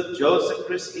 Elizabeth, Joseph,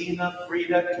 Christina,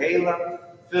 Frida, Kayla,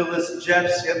 Phyllis,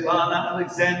 Jeff, Svetlana,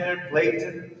 Alexander,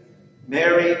 Clayton,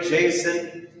 Mary,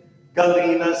 Jason,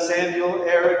 Galina, Samuel,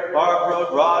 Eric,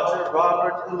 Barbara, Roger,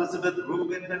 Robert, Elizabeth,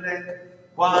 Ruben, Bennett,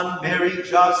 Juan, Mary,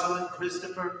 Jocelyn,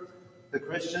 Christopher, the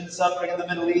Christians suffering in the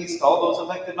Middle East, all those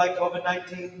affected by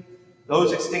COVID-19,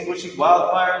 those extinguishing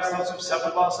wildfires, those who've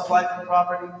suffered loss of life and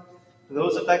property, for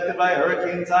those affected by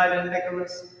Hurricanes Ida and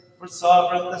Nicholas, for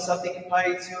Sovereign, the Subdeacon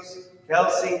Paisios,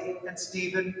 Kelsey, and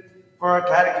Stephen, for our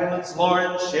catechumens,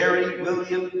 Lauren, Sherry,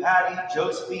 William, Patty,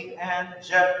 Josephine, Ann,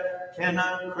 Jeff,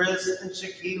 Kenna, Chris, and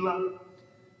Shaquila,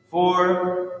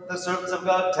 for the servants of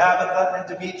God, Tabitha and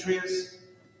Demetrius,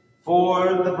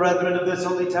 For the brethren of this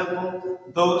holy temple,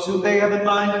 those whom they have in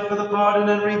mind for the pardon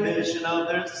and remission of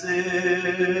their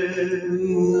sins.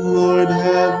 Lord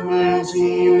have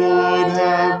mercy, Lord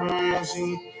have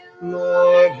mercy,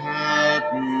 Lord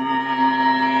have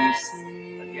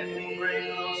mercy. And yet we pray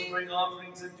for those who bring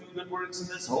offerings and do good works in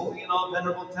this holy and all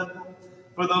venerable temple,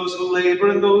 for those who labor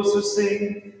and those who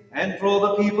sing, and for all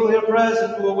the people here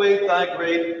present who await thy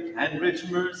great and rich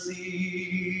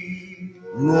mercy.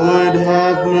 Lord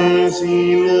have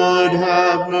mercy, Lord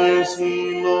have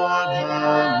mercy, Lord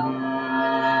have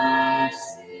mercy.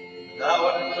 Thou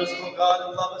art a merciful God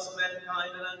and lovest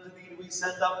mankind, and unto thee do we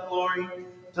send up glory,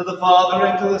 to the Father,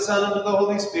 and to the Son, and to the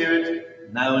Holy Spirit,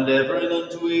 now and ever, and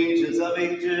unto ages of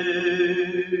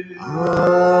ages. Amen.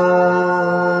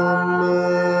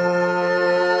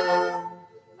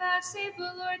 Vouchsafe,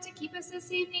 O Lord, to keep us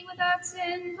this evening without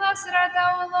sin. Blessed art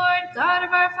thou, O Lord, God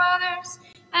of our fathers,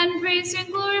 and praised and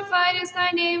glorified is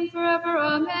thy name forever.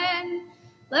 Amen.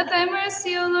 Let thy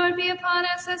mercy, O Lord, be upon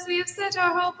us as we have set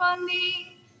our hope on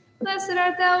thee. Blessed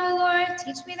art thou, O Lord,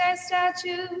 teach me thy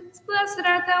statutes. Blessed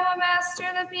art thou, O Master,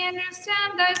 let me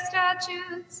understand thy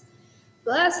statutes.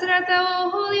 Blessed art thou, O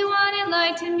Holy One,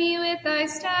 enlighten me with thy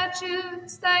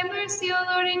statutes. Thy mercy, O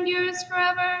Lord, endures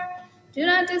forever. Do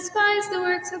not despise the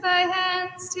works of thy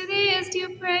hands. To thee is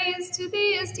due praise, to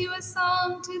thee is due a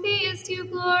psalm, to thee is due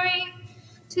glory.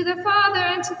 To the Father,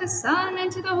 and to the Son,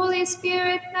 and to the Holy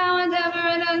Spirit, now and ever,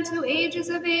 and unto ages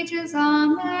of ages.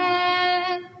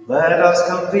 Amen. Let us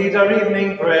complete our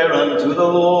evening prayer unto the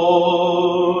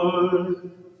Lord.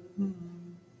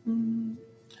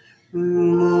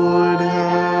 Lord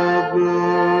have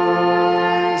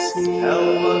mercy. Help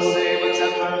us, save us,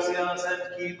 have mercy on us, and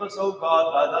keep us, O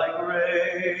God, by thy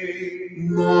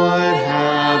grace. Lord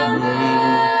have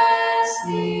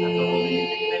mercy. That the holy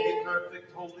evening may be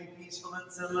perfect, holy, peaceful,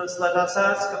 and sinless, let us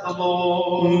ask of the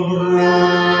Lord.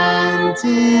 Granted,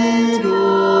 O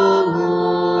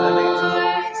Having to Lord.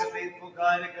 the peace, a faithful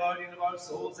guide and guardian of our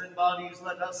souls and bodies,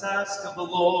 let us ask of the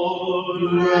Lord.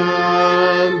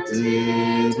 Granted,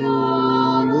 O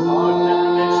Pardon and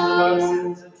remission of our Lord.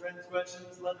 sins and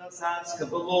transgressions, let us ask of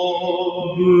the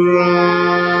Lord. Granted,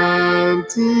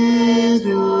 O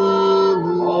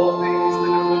All things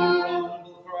that are good and Lord.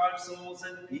 profitable for our souls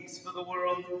and peace for the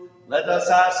world, let us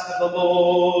ask of the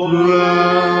Lord.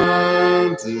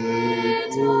 Granted,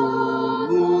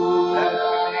 O That Lord.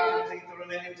 we may complete the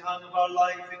remaining time of our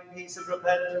life in peace and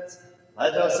repentance,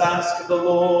 let us ask of the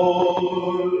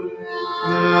Lord.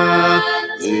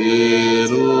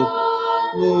 Granted, O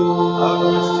Our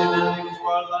Christian Lord. ending to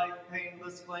our life,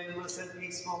 painless, blameless, and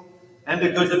peaceful, and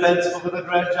a good defense before the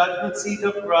dread judgment seat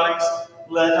of Christ,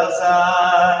 let us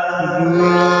ask.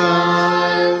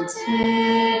 Granted,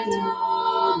 O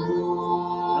And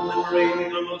Lord.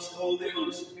 liberating our most holy,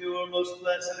 most pure, most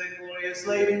blessed, and glorious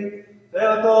Lady,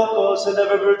 Theotokos, and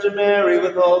ever Virgin Mary,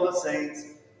 with all the saints,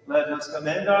 let us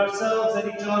commend ourselves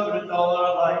and each other and all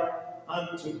our life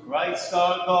unto Christ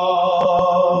our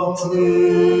God.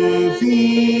 To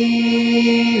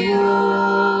thee,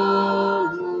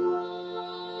 O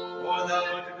Lord. For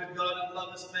thou art a good God and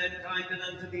lovest mankind, and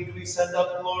unto thee do we send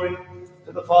up glory,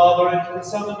 to the Father, and to the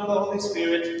Son, and to the Holy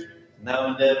Spirit, now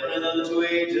and ever, and unto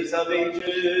ages of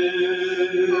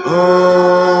ages.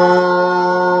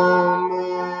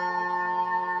 Amen.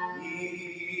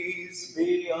 Peace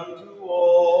be unto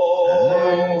all.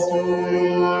 And to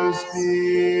your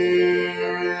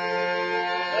spirit.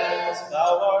 Let us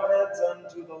bow our heads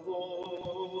unto the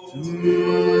Lord.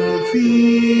 To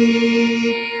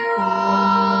thee, O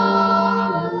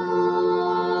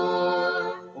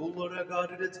Lord. O Lord our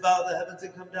God, who didst bow the heavens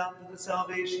and come down for the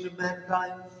salvation of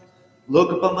mankind,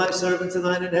 look upon thy servants and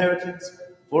thine inheritance,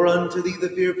 for unto thee, the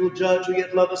fearful judge, who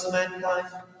yet lovest mankind,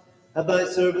 have thy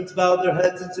servants bowed their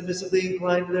heads and submissively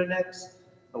inclined their necks,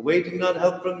 awaiting not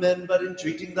help from men, but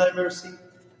entreating thy mercy,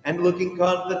 and looking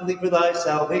confidently for thy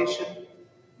salvation.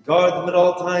 Guard them at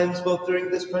all times, both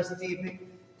during this present evening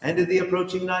and in the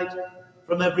approaching night,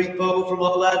 from every foe, from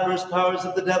all adverse powers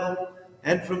of the devil,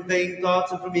 and from vain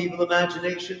thoughts and from evil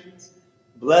imaginations.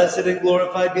 Blessed and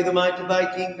glorified be the might of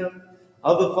thy kingdom,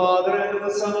 of the Father, and of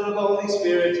the Son, and of the Holy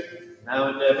Spirit, now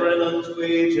and ever, and unto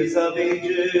ages of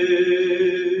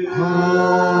ages.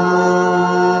 Amen.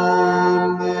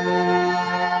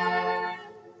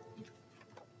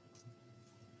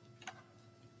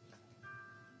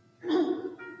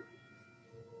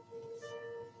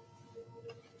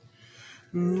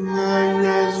 Thy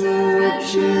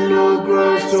resurrection, O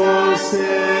Christ our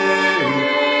Savior,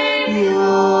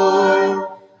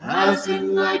 has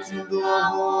enlightened the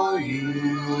whole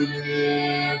universe.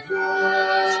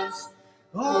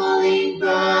 calling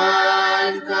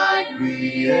back thy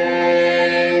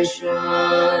creation.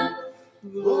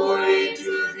 Glory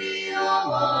to thee,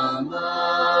 O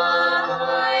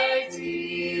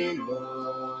Almighty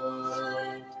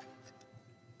Lord.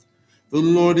 The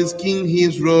Lord is King, he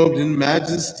is robed in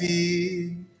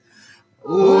majesty.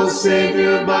 O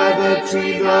Savior, by the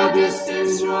tree thou didst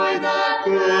destroy the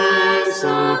curse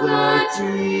of the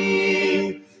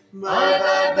tree. By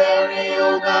thy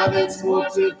burial thou didst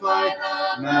mortify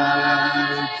the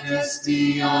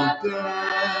majesty of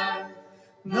death.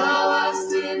 Thou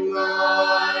hast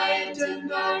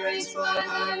enlightened our race by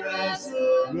thy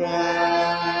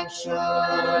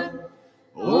resurrection.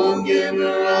 O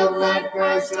giver of life,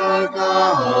 Christ our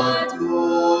God,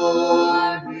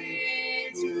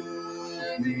 glory to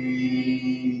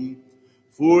thee.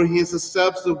 For he has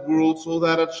established the world so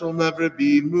that it shall never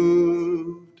be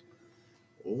moved.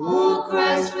 O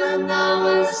Christ, when thou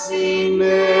wast seen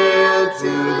nailed to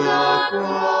the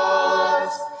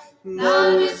cross,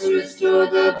 thou didst restore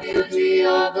the beauty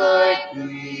of thy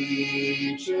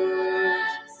creatures.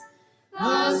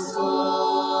 The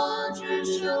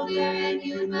soldiers showed their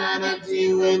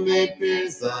inhumanity when they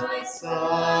pierced thy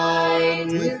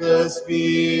side with a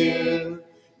spear.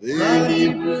 The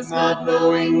Hebrews, not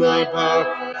knowing thy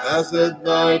power, asked at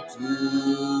thy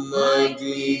tomb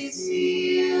mighty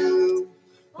seal.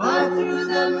 But through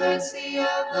the mercy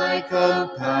of thy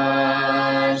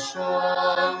compassion,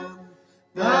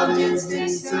 thou didst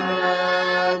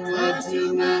extend the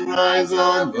tomb and rise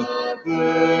on the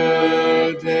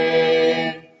third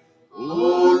day. O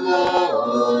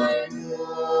Lord,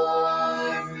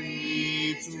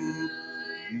 glory to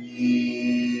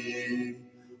thee.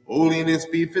 Holiness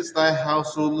befits thy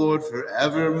house, O Lord,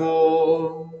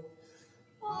 forevermore.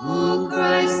 O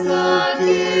Christ, the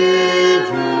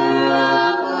giver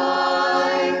of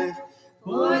life,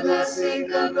 for the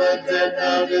sake of the dead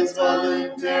thou didst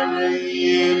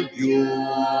voluntarily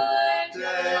endure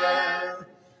death,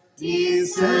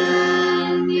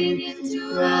 descending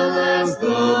into hell as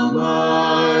the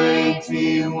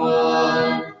mighty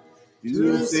one,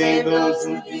 to save those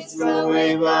who did throw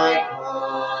away thy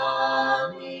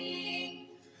coming,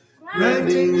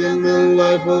 granting them the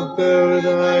life of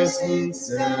paradise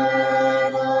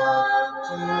instead of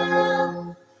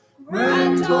hell.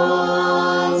 Grant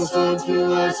also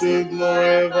to us your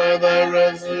glory by thy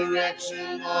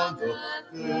resurrection on the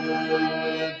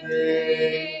third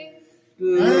day,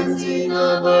 cleansing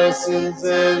of our sins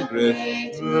and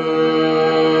great mercy.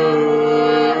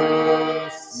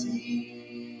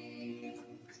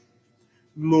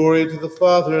 Glory to the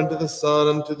Father, and to the Son,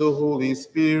 and to the Holy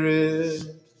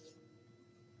Spirit.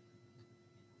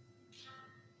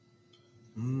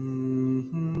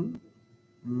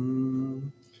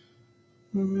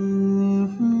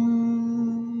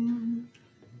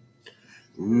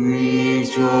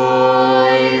 Rejoice,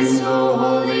 O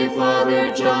Holy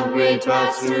Father John, great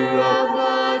pastor of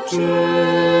the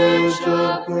Church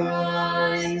of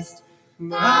Christ.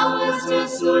 Thou wast a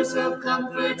source of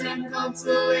comfort and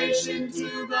consolation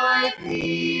to thy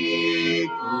people,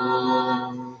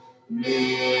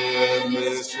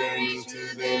 ministering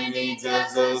to their needs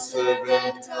as a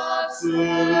servant of servants,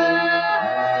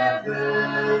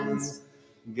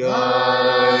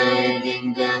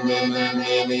 guiding them in an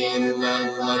alien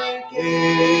land like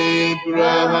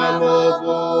Abraham of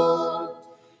old.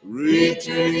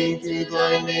 Returning to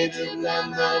thy native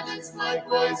land, thou didst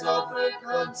likewise offer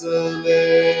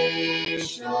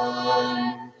consolation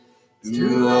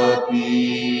to a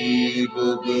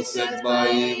people beset by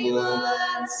evil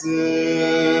and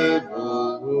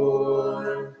civil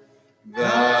war.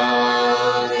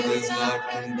 Thou didst not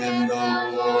condemn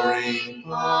the warring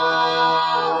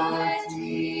parties,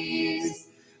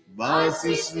 but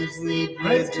ceaselessly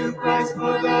prayed to Christ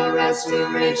for the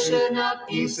restoration of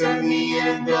peace and the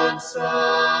end of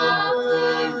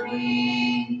suffering.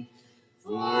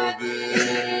 For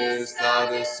this thou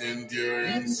didst endure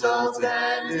insult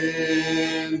and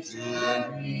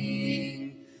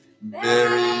injury,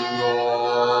 bearing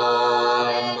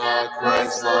on a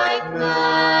Christ-like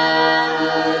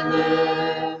manner,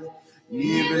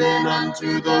 even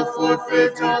unto the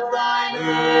forfeit of thine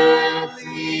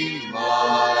earthly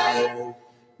life.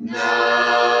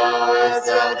 Now as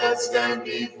thou dost stand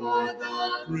before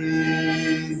the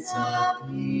Prince of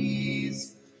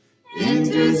Peace,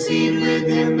 intercede with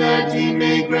him that he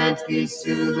may grant peace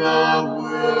to the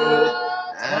world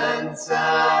and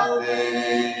salvation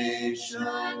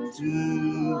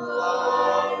to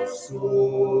our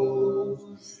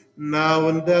souls, now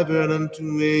and ever and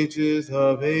unto ages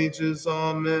of ages.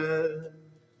 Amen.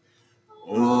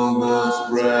 O most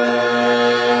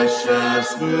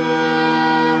precious Virgin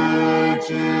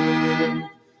salvation.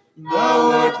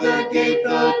 Thou art the gate,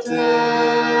 the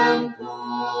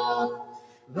temple,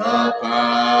 the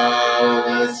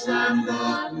palace and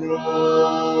the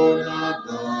throne of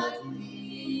the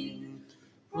King.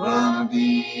 From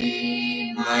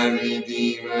thee, my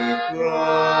Redeemer,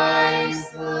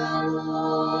 Christ the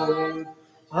Lord,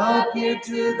 appear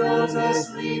to those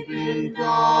asleep in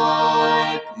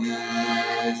darkness.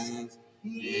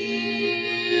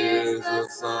 He is the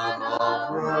Son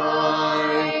of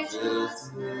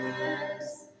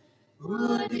righteousness,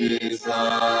 who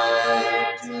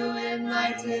desired to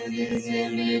enlighten his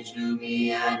image to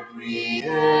be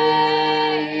uncreated.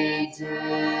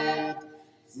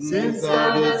 Since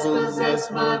thou dost possess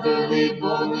motherly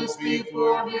boldness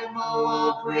before him,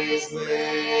 all praise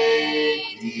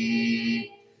lady.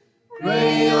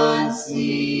 Pray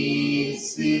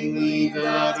unceasingly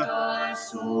that our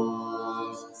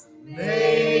souls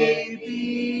may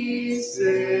be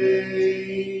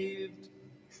saved.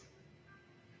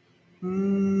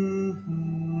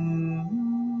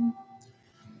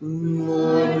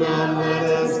 Lord, now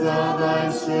lettest thou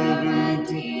thy servant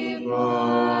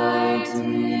depart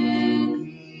to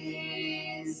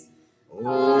peace,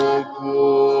 according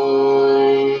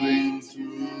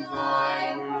to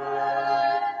thy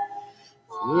word.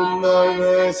 For thine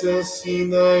eyes have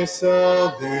seen thy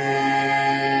salvation,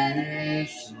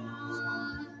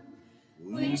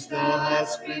 which thou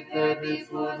hast prepared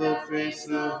before the face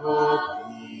of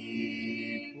all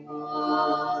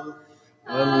people,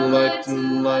 and light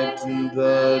to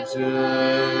the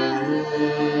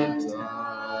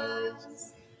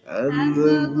Gentiles, and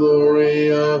the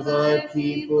glory of thy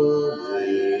people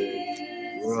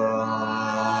Israel.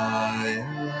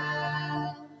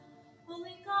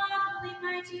 Holy God, holy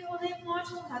mighty, holy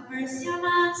immortal, have mercy on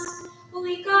us.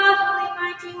 Holy God, holy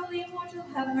mighty, holy immortal,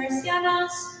 have mercy on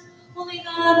us. Holy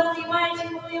God, holy mighty,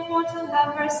 holy immortal,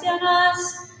 have mercy on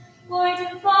us. Glory to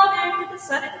the Father, and to the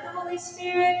Son, and to the Holy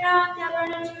Spirit, now and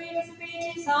ever, and to ages of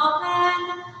ages.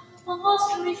 Amen. O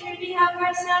most holy Trinity, have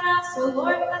mercy on us. O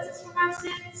Lord, cleanse us from our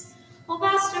sins. O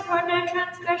Master, pardon our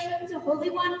transgressions. O Holy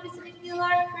One, visiting heal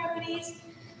our infirmities.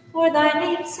 For thy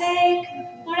name's sake,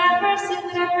 Lord have mercy,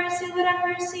 Lord have mercy, Lord have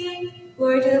mercy.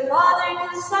 Glory to the Father, and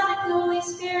to the Son, and to the Holy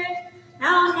Spirit,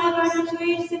 now and ever, and to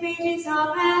ages of ages.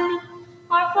 Amen.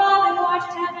 Our Father, who art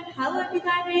in heaven, hallowed be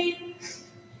thy name.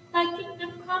 Thy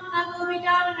kingdom come, thy will be done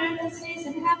on earth as it is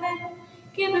in heaven.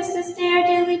 Give us this day our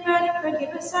daily bread, and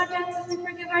forgive us our debts as we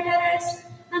forgive our debtors.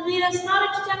 And lead us not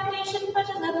into temptation, but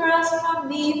deliver us from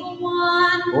the evil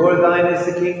one. For thine is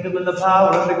the kingdom, and the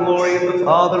power, and the glory of the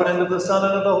Father, and of the Son,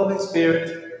 and of the Holy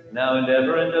Spirit, now and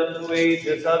ever, and unto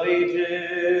ages of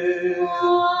ages. Amen.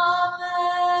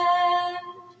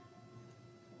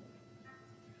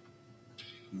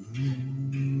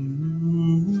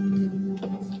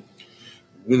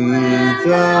 When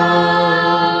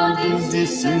thou didst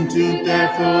descend to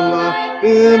death, O life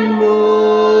immortal,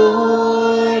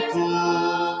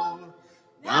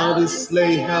 thou didst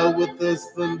slay hell with the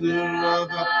splendor of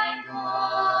thy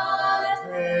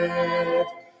Godhead,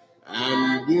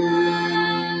 and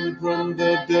when from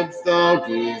the depths thou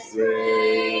didst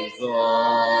raise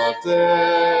the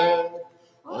dead,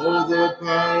 all the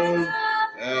powers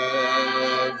of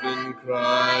heaven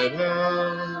cried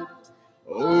out,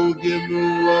 O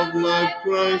giver of life,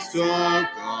 Christ our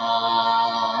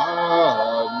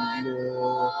God,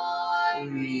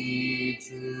 glory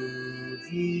to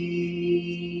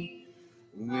thee.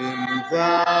 When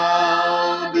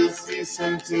thou didst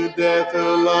descend to death,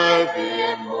 O life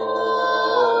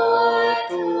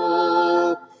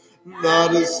immortal, thou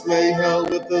didst slay hell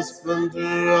with the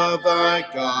splendor of thy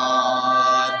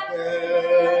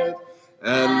Godhead,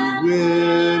 and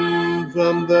when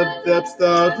from the depths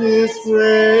thou didst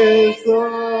raise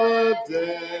the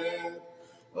dead,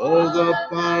 all the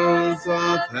powers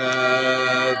of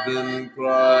heaven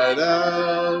cried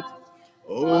out,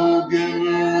 O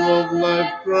giver of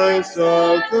life, Christ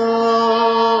our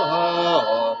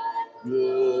God,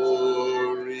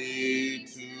 glory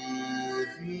to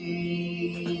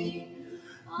thee.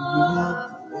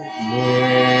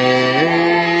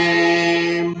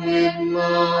 Flame with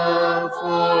love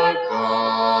for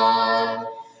God,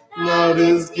 thou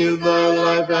didst give thy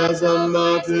life as a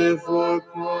martyr for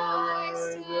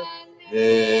Christ.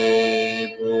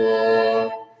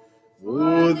 Therefore,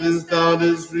 for this thou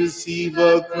didst receive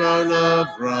a crown of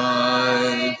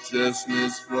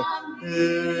righteousness from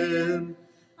him,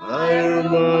 higher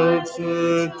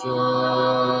martyrdom.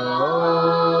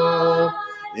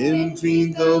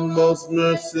 Entreat the most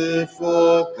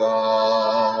merciful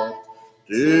God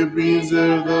to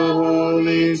preserve the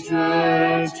holy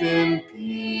church in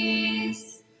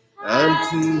peace, and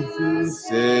to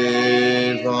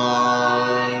save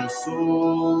our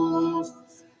souls.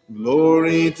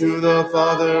 Glory to the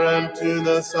Father, and to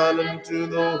the Son, and to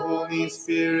the Holy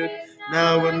Spirit,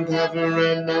 now and ever,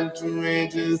 and unto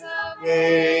ages of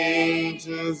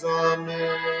ages.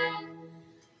 Amen.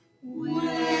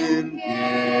 When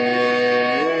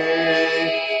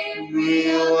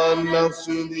Gabriel announced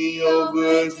to the O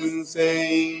Virgin,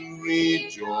 saying,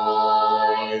 Rejoice,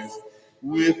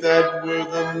 with that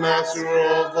word the Master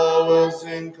of all was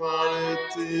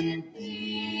incarnate in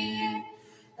thee.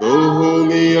 The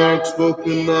holy ark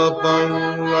spoken of by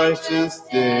righteous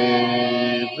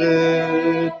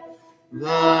David,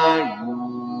 thy womb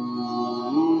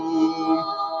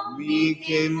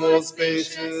became more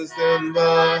spacious than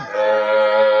the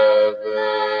heavens,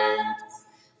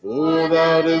 for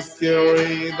thou didst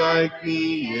carry thy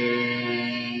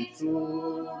Creator.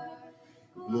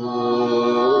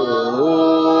 Glory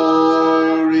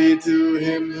to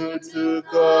him who took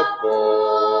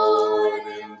upon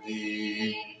in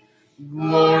thee.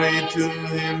 Glory to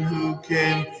him who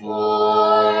came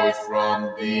forth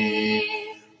from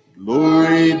thee.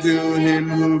 Glory to him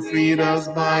who freed us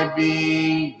by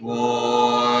being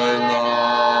born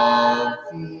of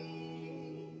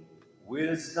thee.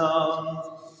 Wisdom.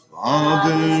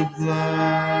 Father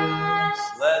bless.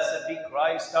 Blessed be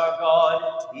Christ our God,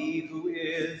 he who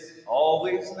is,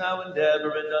 always, now, and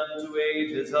ever, and unto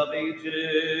ages of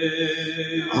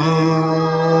ages.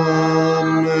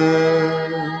 Amen.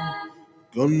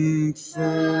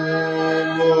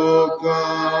 Confirm, O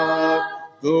God,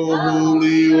 the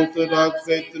holy Orthodox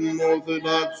faith and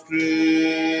Orthodox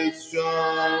Christians,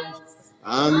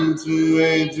 and to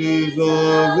ages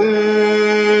of ages.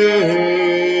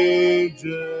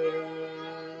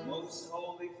 Most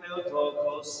holy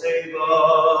Theotokos, save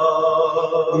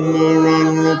us. More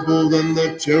honorable than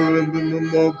the cherubim, and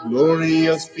more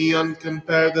glorious beyond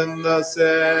compare than the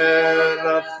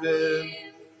seraphim,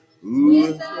 who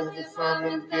is the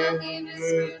Son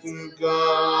gave to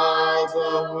God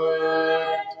the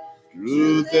Word.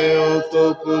 Through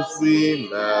Theotokos we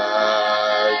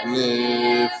magnify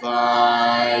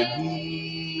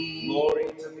thee. Glory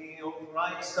to thee, O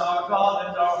Christ our God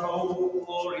and our hope.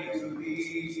 Glory to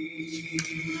thee.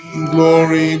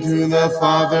 Glory to the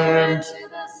Father, and to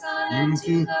the Son, and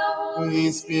to the Holy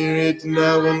Spirit,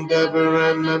 now and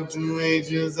ever, and unto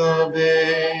ages of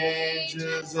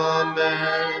ages.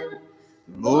 Amen.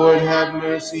 Lord have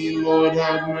mercy, Lord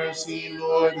have mercy,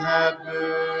 Lord have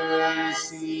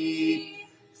mercy.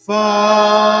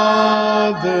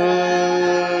 Father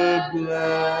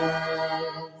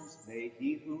bless. May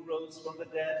he who rose from the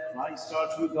dead, Christ our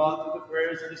true God, through the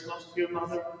prayers of his most pure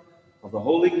mother, of the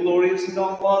holy, glorious, and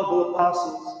all-laudable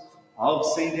apostles, of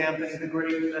Saint Anthony the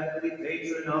Great, the heavenly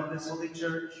patron of this holy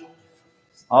church,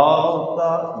 of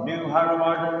the new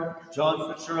hieromartyr, John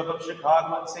Kochurov of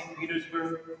Chicago and St.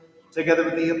 Petersburg, together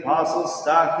with the apostles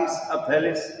Stachys,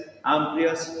 Apelles,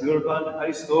 Amplias, Urban,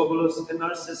 Aristobulus, and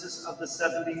Narcissus of the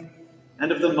 70,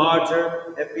 and of the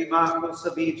martyr Epimachus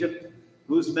of Egypt,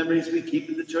 whose memories we keep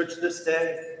in the church this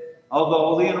day, of the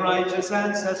holy and righteous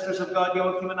ancestors of God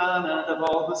Joachim and Anna, and of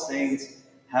all the saints.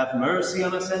 Have mercy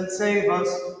on us and save us,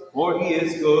 for he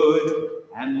is good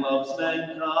and loves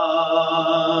mankind.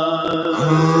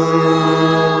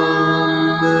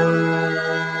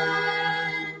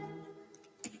 Amen.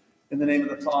 In the name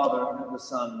of the Father, and of the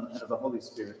Son, and of the Holy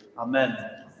Spirit. Amen.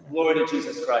 Glory to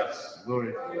Jesus Christ.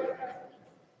 Glory.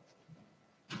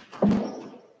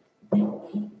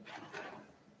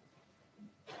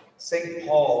 St.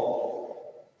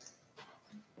 Paul,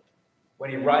 when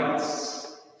he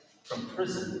writes from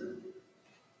prison,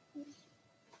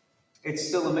 it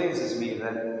still amazes me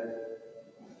that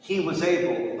he was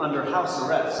able, under house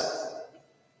arrest,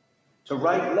 to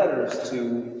write letters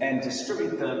to and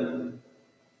distribute them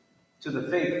to the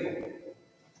faithful.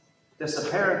 This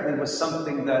apparently was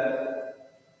something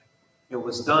that it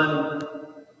was done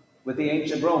with the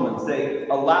ancient Romans. They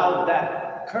allowed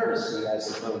that courtesy, I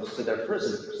suppose, to their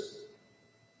prisoners.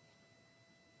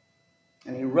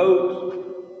 And he wrote,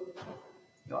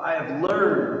 I have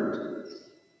learned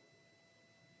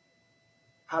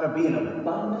how to be in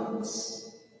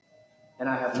abundance, and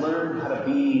I have learned how to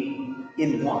be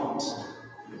in want.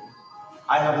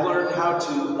 I have learned how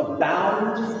to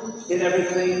abound in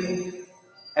everything,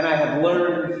 and I have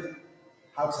learned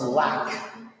how to lack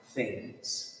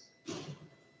things.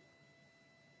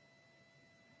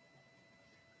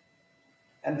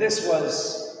 And this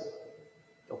was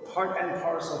part and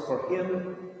parcel for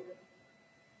him,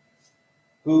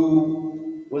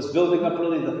 who was building up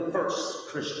really the first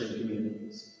Christian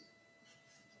communities.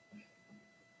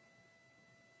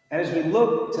 And as we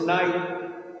look tonight,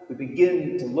 we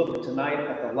begin to look tonight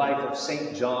at the life of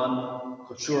St. John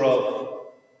Kochurov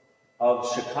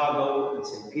of Chicago and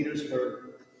St. Petersburg,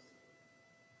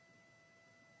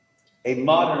 a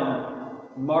modern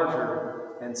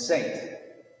martyr and saint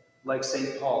like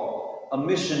St. Paul, a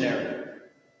missionary,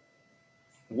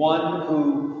 one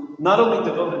who not only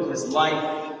devoted his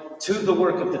life to the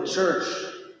work of the church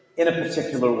in a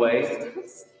particular way,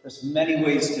 there's many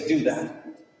ways to do that,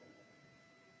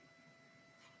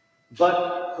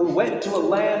 but who went to a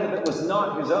land that was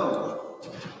not his own,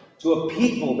 to a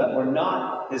people that were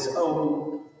not his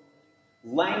own,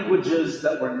 languages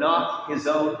that were not his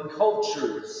own,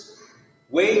 cultures,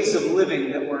 ways of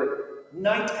living that were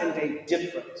night and day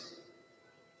different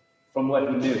from what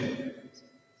he knew.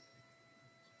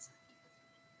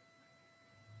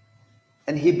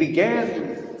 And he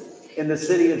began in the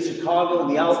city of Chicago,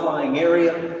 in the outlying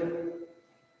area,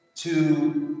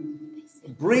 to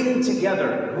bring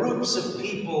together groups of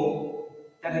people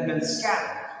that had been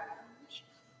scattered.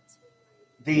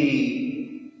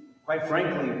 The, quite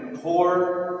frankly,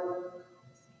 poor,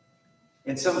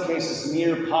 in some cases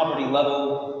near poverty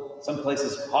level, some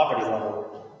places poverty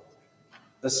level.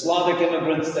 The Slavic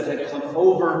immigrants that had come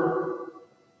over,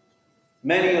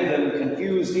 many of them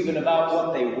confused even about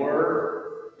what they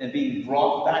were and being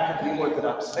brought back into the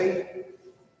Orthodox faith.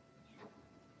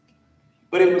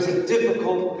 But it was a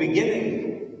difficult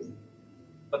beginning,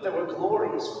 but there were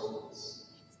glorious moments.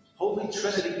 Holy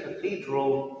Trinity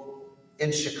Cathedral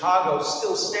in Chicago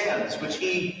still stands, which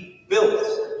he built,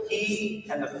 he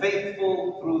and the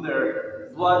faithful through their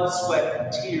blood, sweat,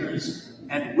 and tears,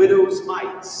 and widows'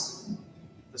 mites.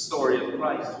 The story of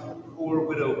Christ, a poor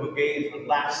widow who gave her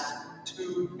last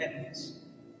 2 pennies.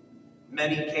 In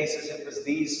many cases, it was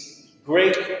these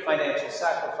great financial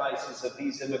sacrifices of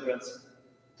these immigrants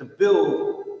to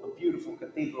build a beautiful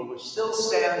cathedral, which still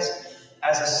stands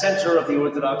as a center of the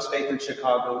Orthodox faith in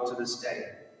Chicago to this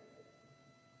day.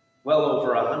 Well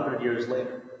over 100 years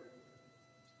later,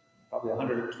 probably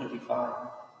 125.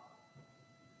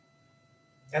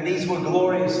 And these were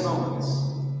glorious moments.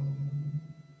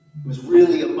 It was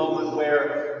really a moment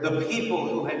where the people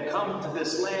who had come to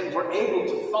this land were able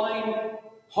to find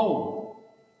home,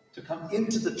 to come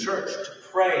into the church, to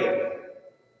pray,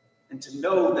 and to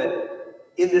know that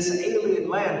in this alien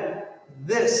land,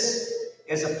 this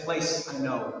is a place I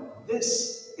know.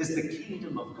 This is the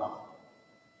kingdom of God.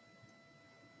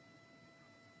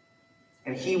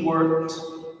 And he worked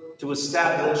to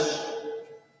establish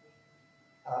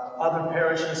other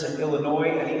parishes in Illinois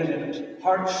and even in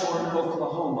Hartshorn,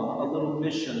 Oklahoma, a little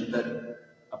mission that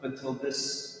up until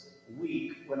this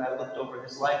week, when I looked over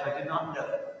his life, I did not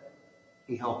know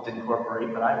he helped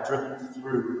incorporate, but I've driven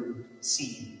through and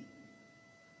seen.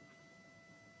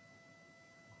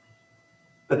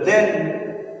 But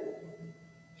then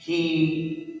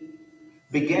he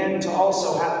began to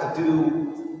also have to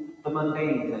do the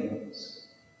mundane things,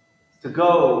 to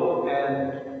go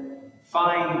and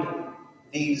find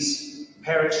these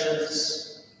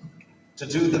parishes, to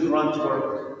do the grunt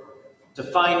work, to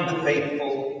find the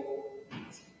faithful,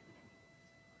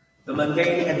 the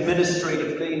mundane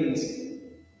administrative things.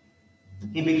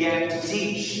 He began to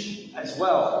teach as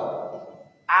well,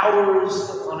 hours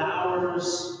upon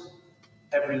hours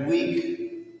every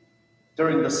week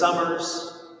during the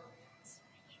summers,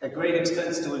 at great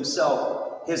expense to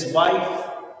himself. His wife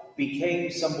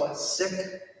became somewhat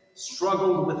sick,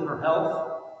 struggled with her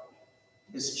health,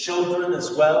 his children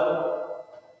as well.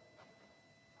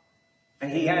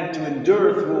 And he had to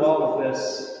endure through all of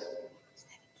this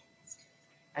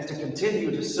and to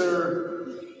continue to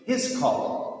serve his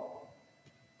call.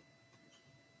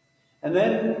 And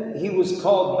then he was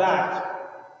called back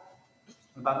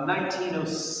about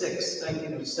 1906,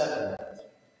 1907,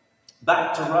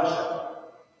 back to Russia.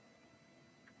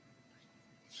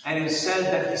 And it is said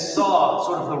that he saw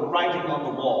sort of the writing on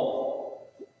the wall.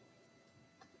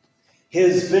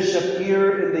 His bishop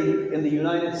here in the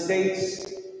United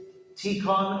States,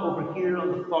 Tikhon over here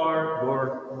on the far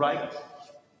your right,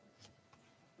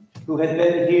 who had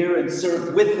been here and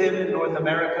served with him in North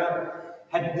America,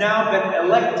 had now been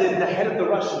elected the head of the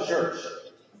Russian church,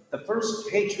 the first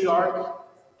patriarch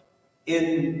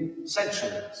in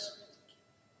centuries.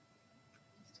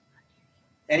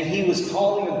 And he was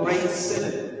calling a great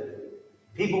synod.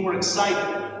 People were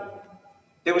excited.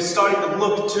 They were starting to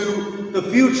look to the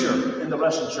future in the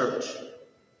Russian church.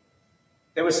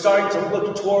 They were starting to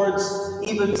look towards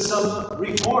even some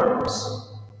reforms.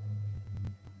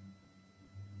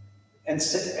 And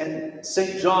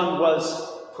St. John was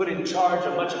put in charge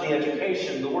of much of the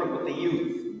education, the work with the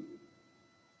youth.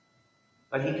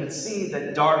 But he could see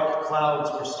that dark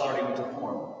clouds were starting to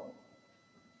form.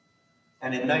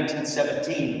 And in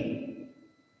 1917,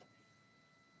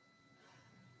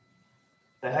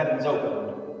 the heavens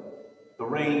opened, the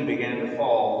rain began to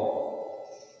fall,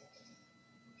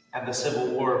 and the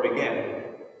Civil War began,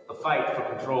 the fight for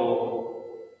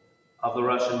control of the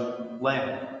Russian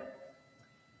land.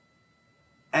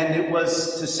 And it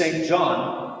was to St.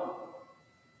 John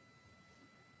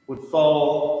would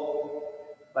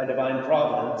fall by divine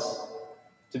providence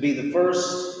to be the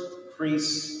first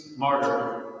priest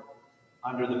martyr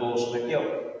under the Bolshevik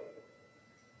yoke.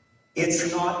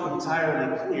 It's not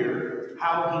entirely clear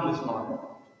how he was martyred.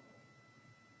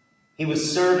 He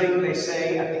was serving, they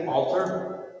say, at the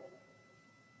altar,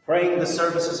 praying the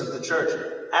services of the church.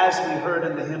 As we heard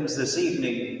in the hymns this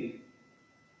evening,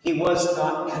 he was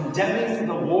not condemning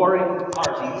the warring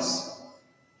parties.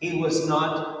 He was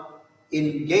not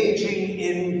engaging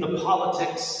in the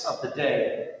politics of the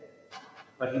day,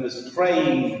 but he was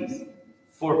praying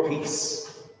for peace.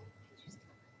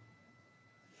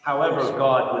 However,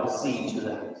 God would see to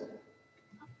that.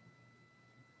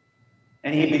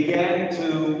 And he began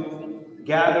to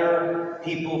gather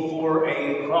people for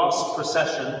a cross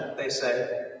procession, they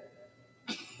say,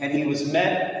 and he was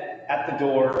met at the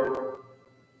door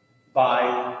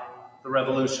by the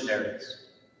revolutionaries.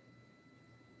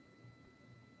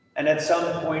 And at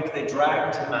some point they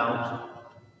dragged him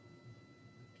out,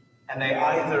 and they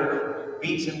either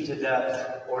beat him to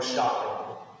death or shot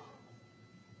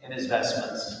him in his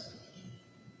vestments,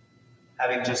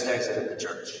 having just exited the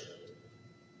church.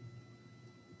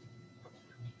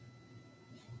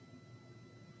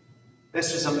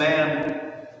 This was a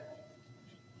man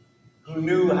who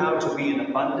knew how to be in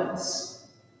abundance,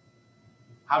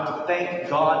 how to thank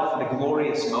God for the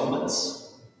glorious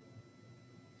moments,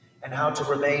 and how to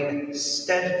remain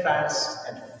steadfast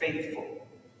and faithful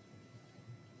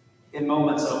in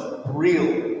moments of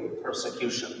real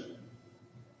persecution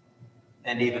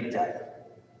and even death.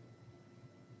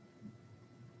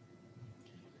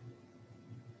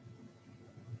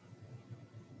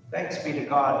 Thanks be to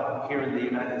God, here in the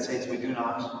United States we do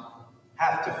not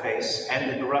have to face, and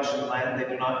in the Russian land they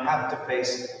do not have to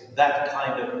face that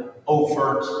kind of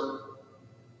overt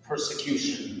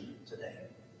persecution today.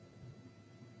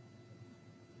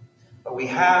 But we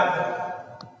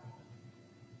have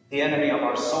the enemy of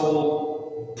our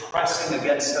soul pressing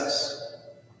against us.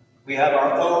 We have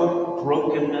our own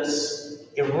brokenness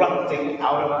erupting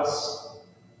out of us.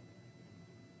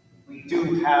 We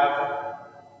do have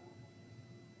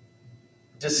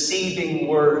deceiving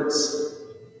words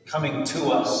coming to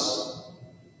us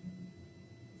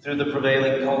through the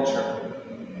prevailing culture.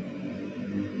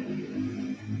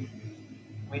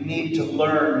 We need to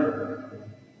learn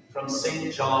from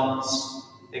St. John's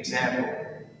example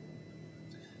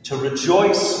to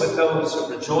rejoice with those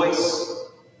who rejoice,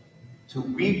 to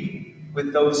weep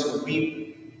with those who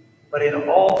weep, but in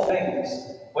all things,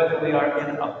 whether we are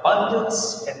in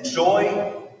abundance and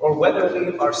joy, or whether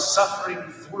we are suffering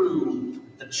through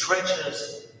the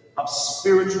trenches of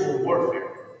spiritual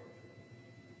warfare,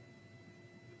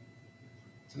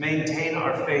 to maintain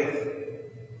our faith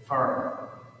firm,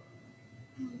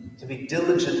 to be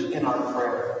diligent in our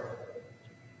prayer,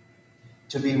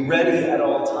 to be ready at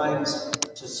all times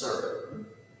to serve,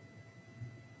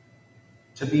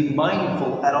 to be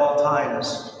mindful at all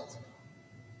times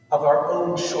of our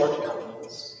own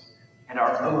shortcomings and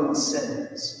our own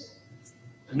sins,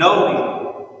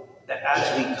 knowing that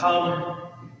as we come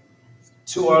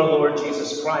to our Lord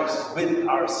Jesus Christ with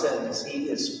our sins, he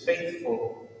is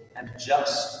faithful and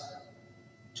just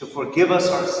to forgive us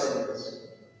our sins,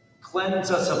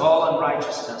 cleanse us of all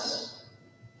unrighteousness,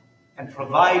 and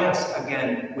provide us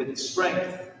again with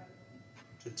strength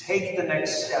to take the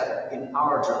next step in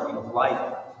our journey of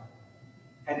life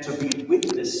and to be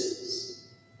witnesses.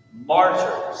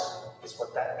 Martyrs is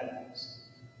what that means,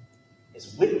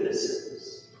 is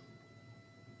witnesses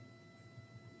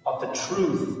of the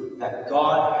truth that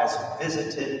God has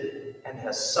visited and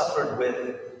has suffered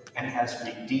with and has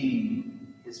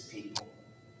redeemed his people.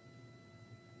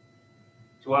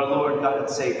 To our Lord, God and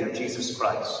Savior, Jesus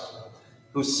Christ,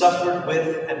 who suffered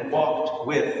with and walked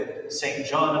with St.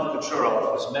 John of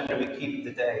Kochurov, whose memory we keep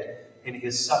today in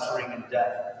his suffering and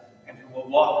death, and who will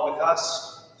walk with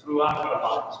us throughout our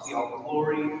lives, be all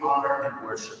glory, honor, and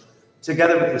worship,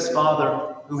 together with his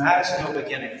Father, who has no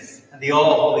beginning, and the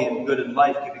all-holy and good and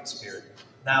life-giving Spirit,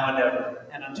 now and ever,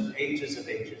 and unto ages of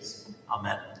ages.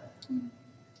 Amen.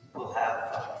 We'll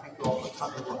have, thank you all for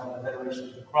coming, we'll have a veneration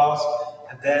of the cross,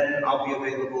 and then I'll be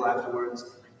available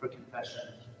afterwards for confession.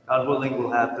 God willing,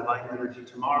 we'll have Divine Liturgy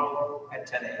tomorrow at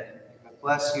 10 a.m. God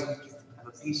bless you. Have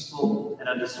a peaceful and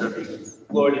undisturbed evening.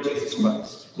 Glory to Jesus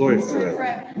Christ. Glory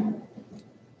forever.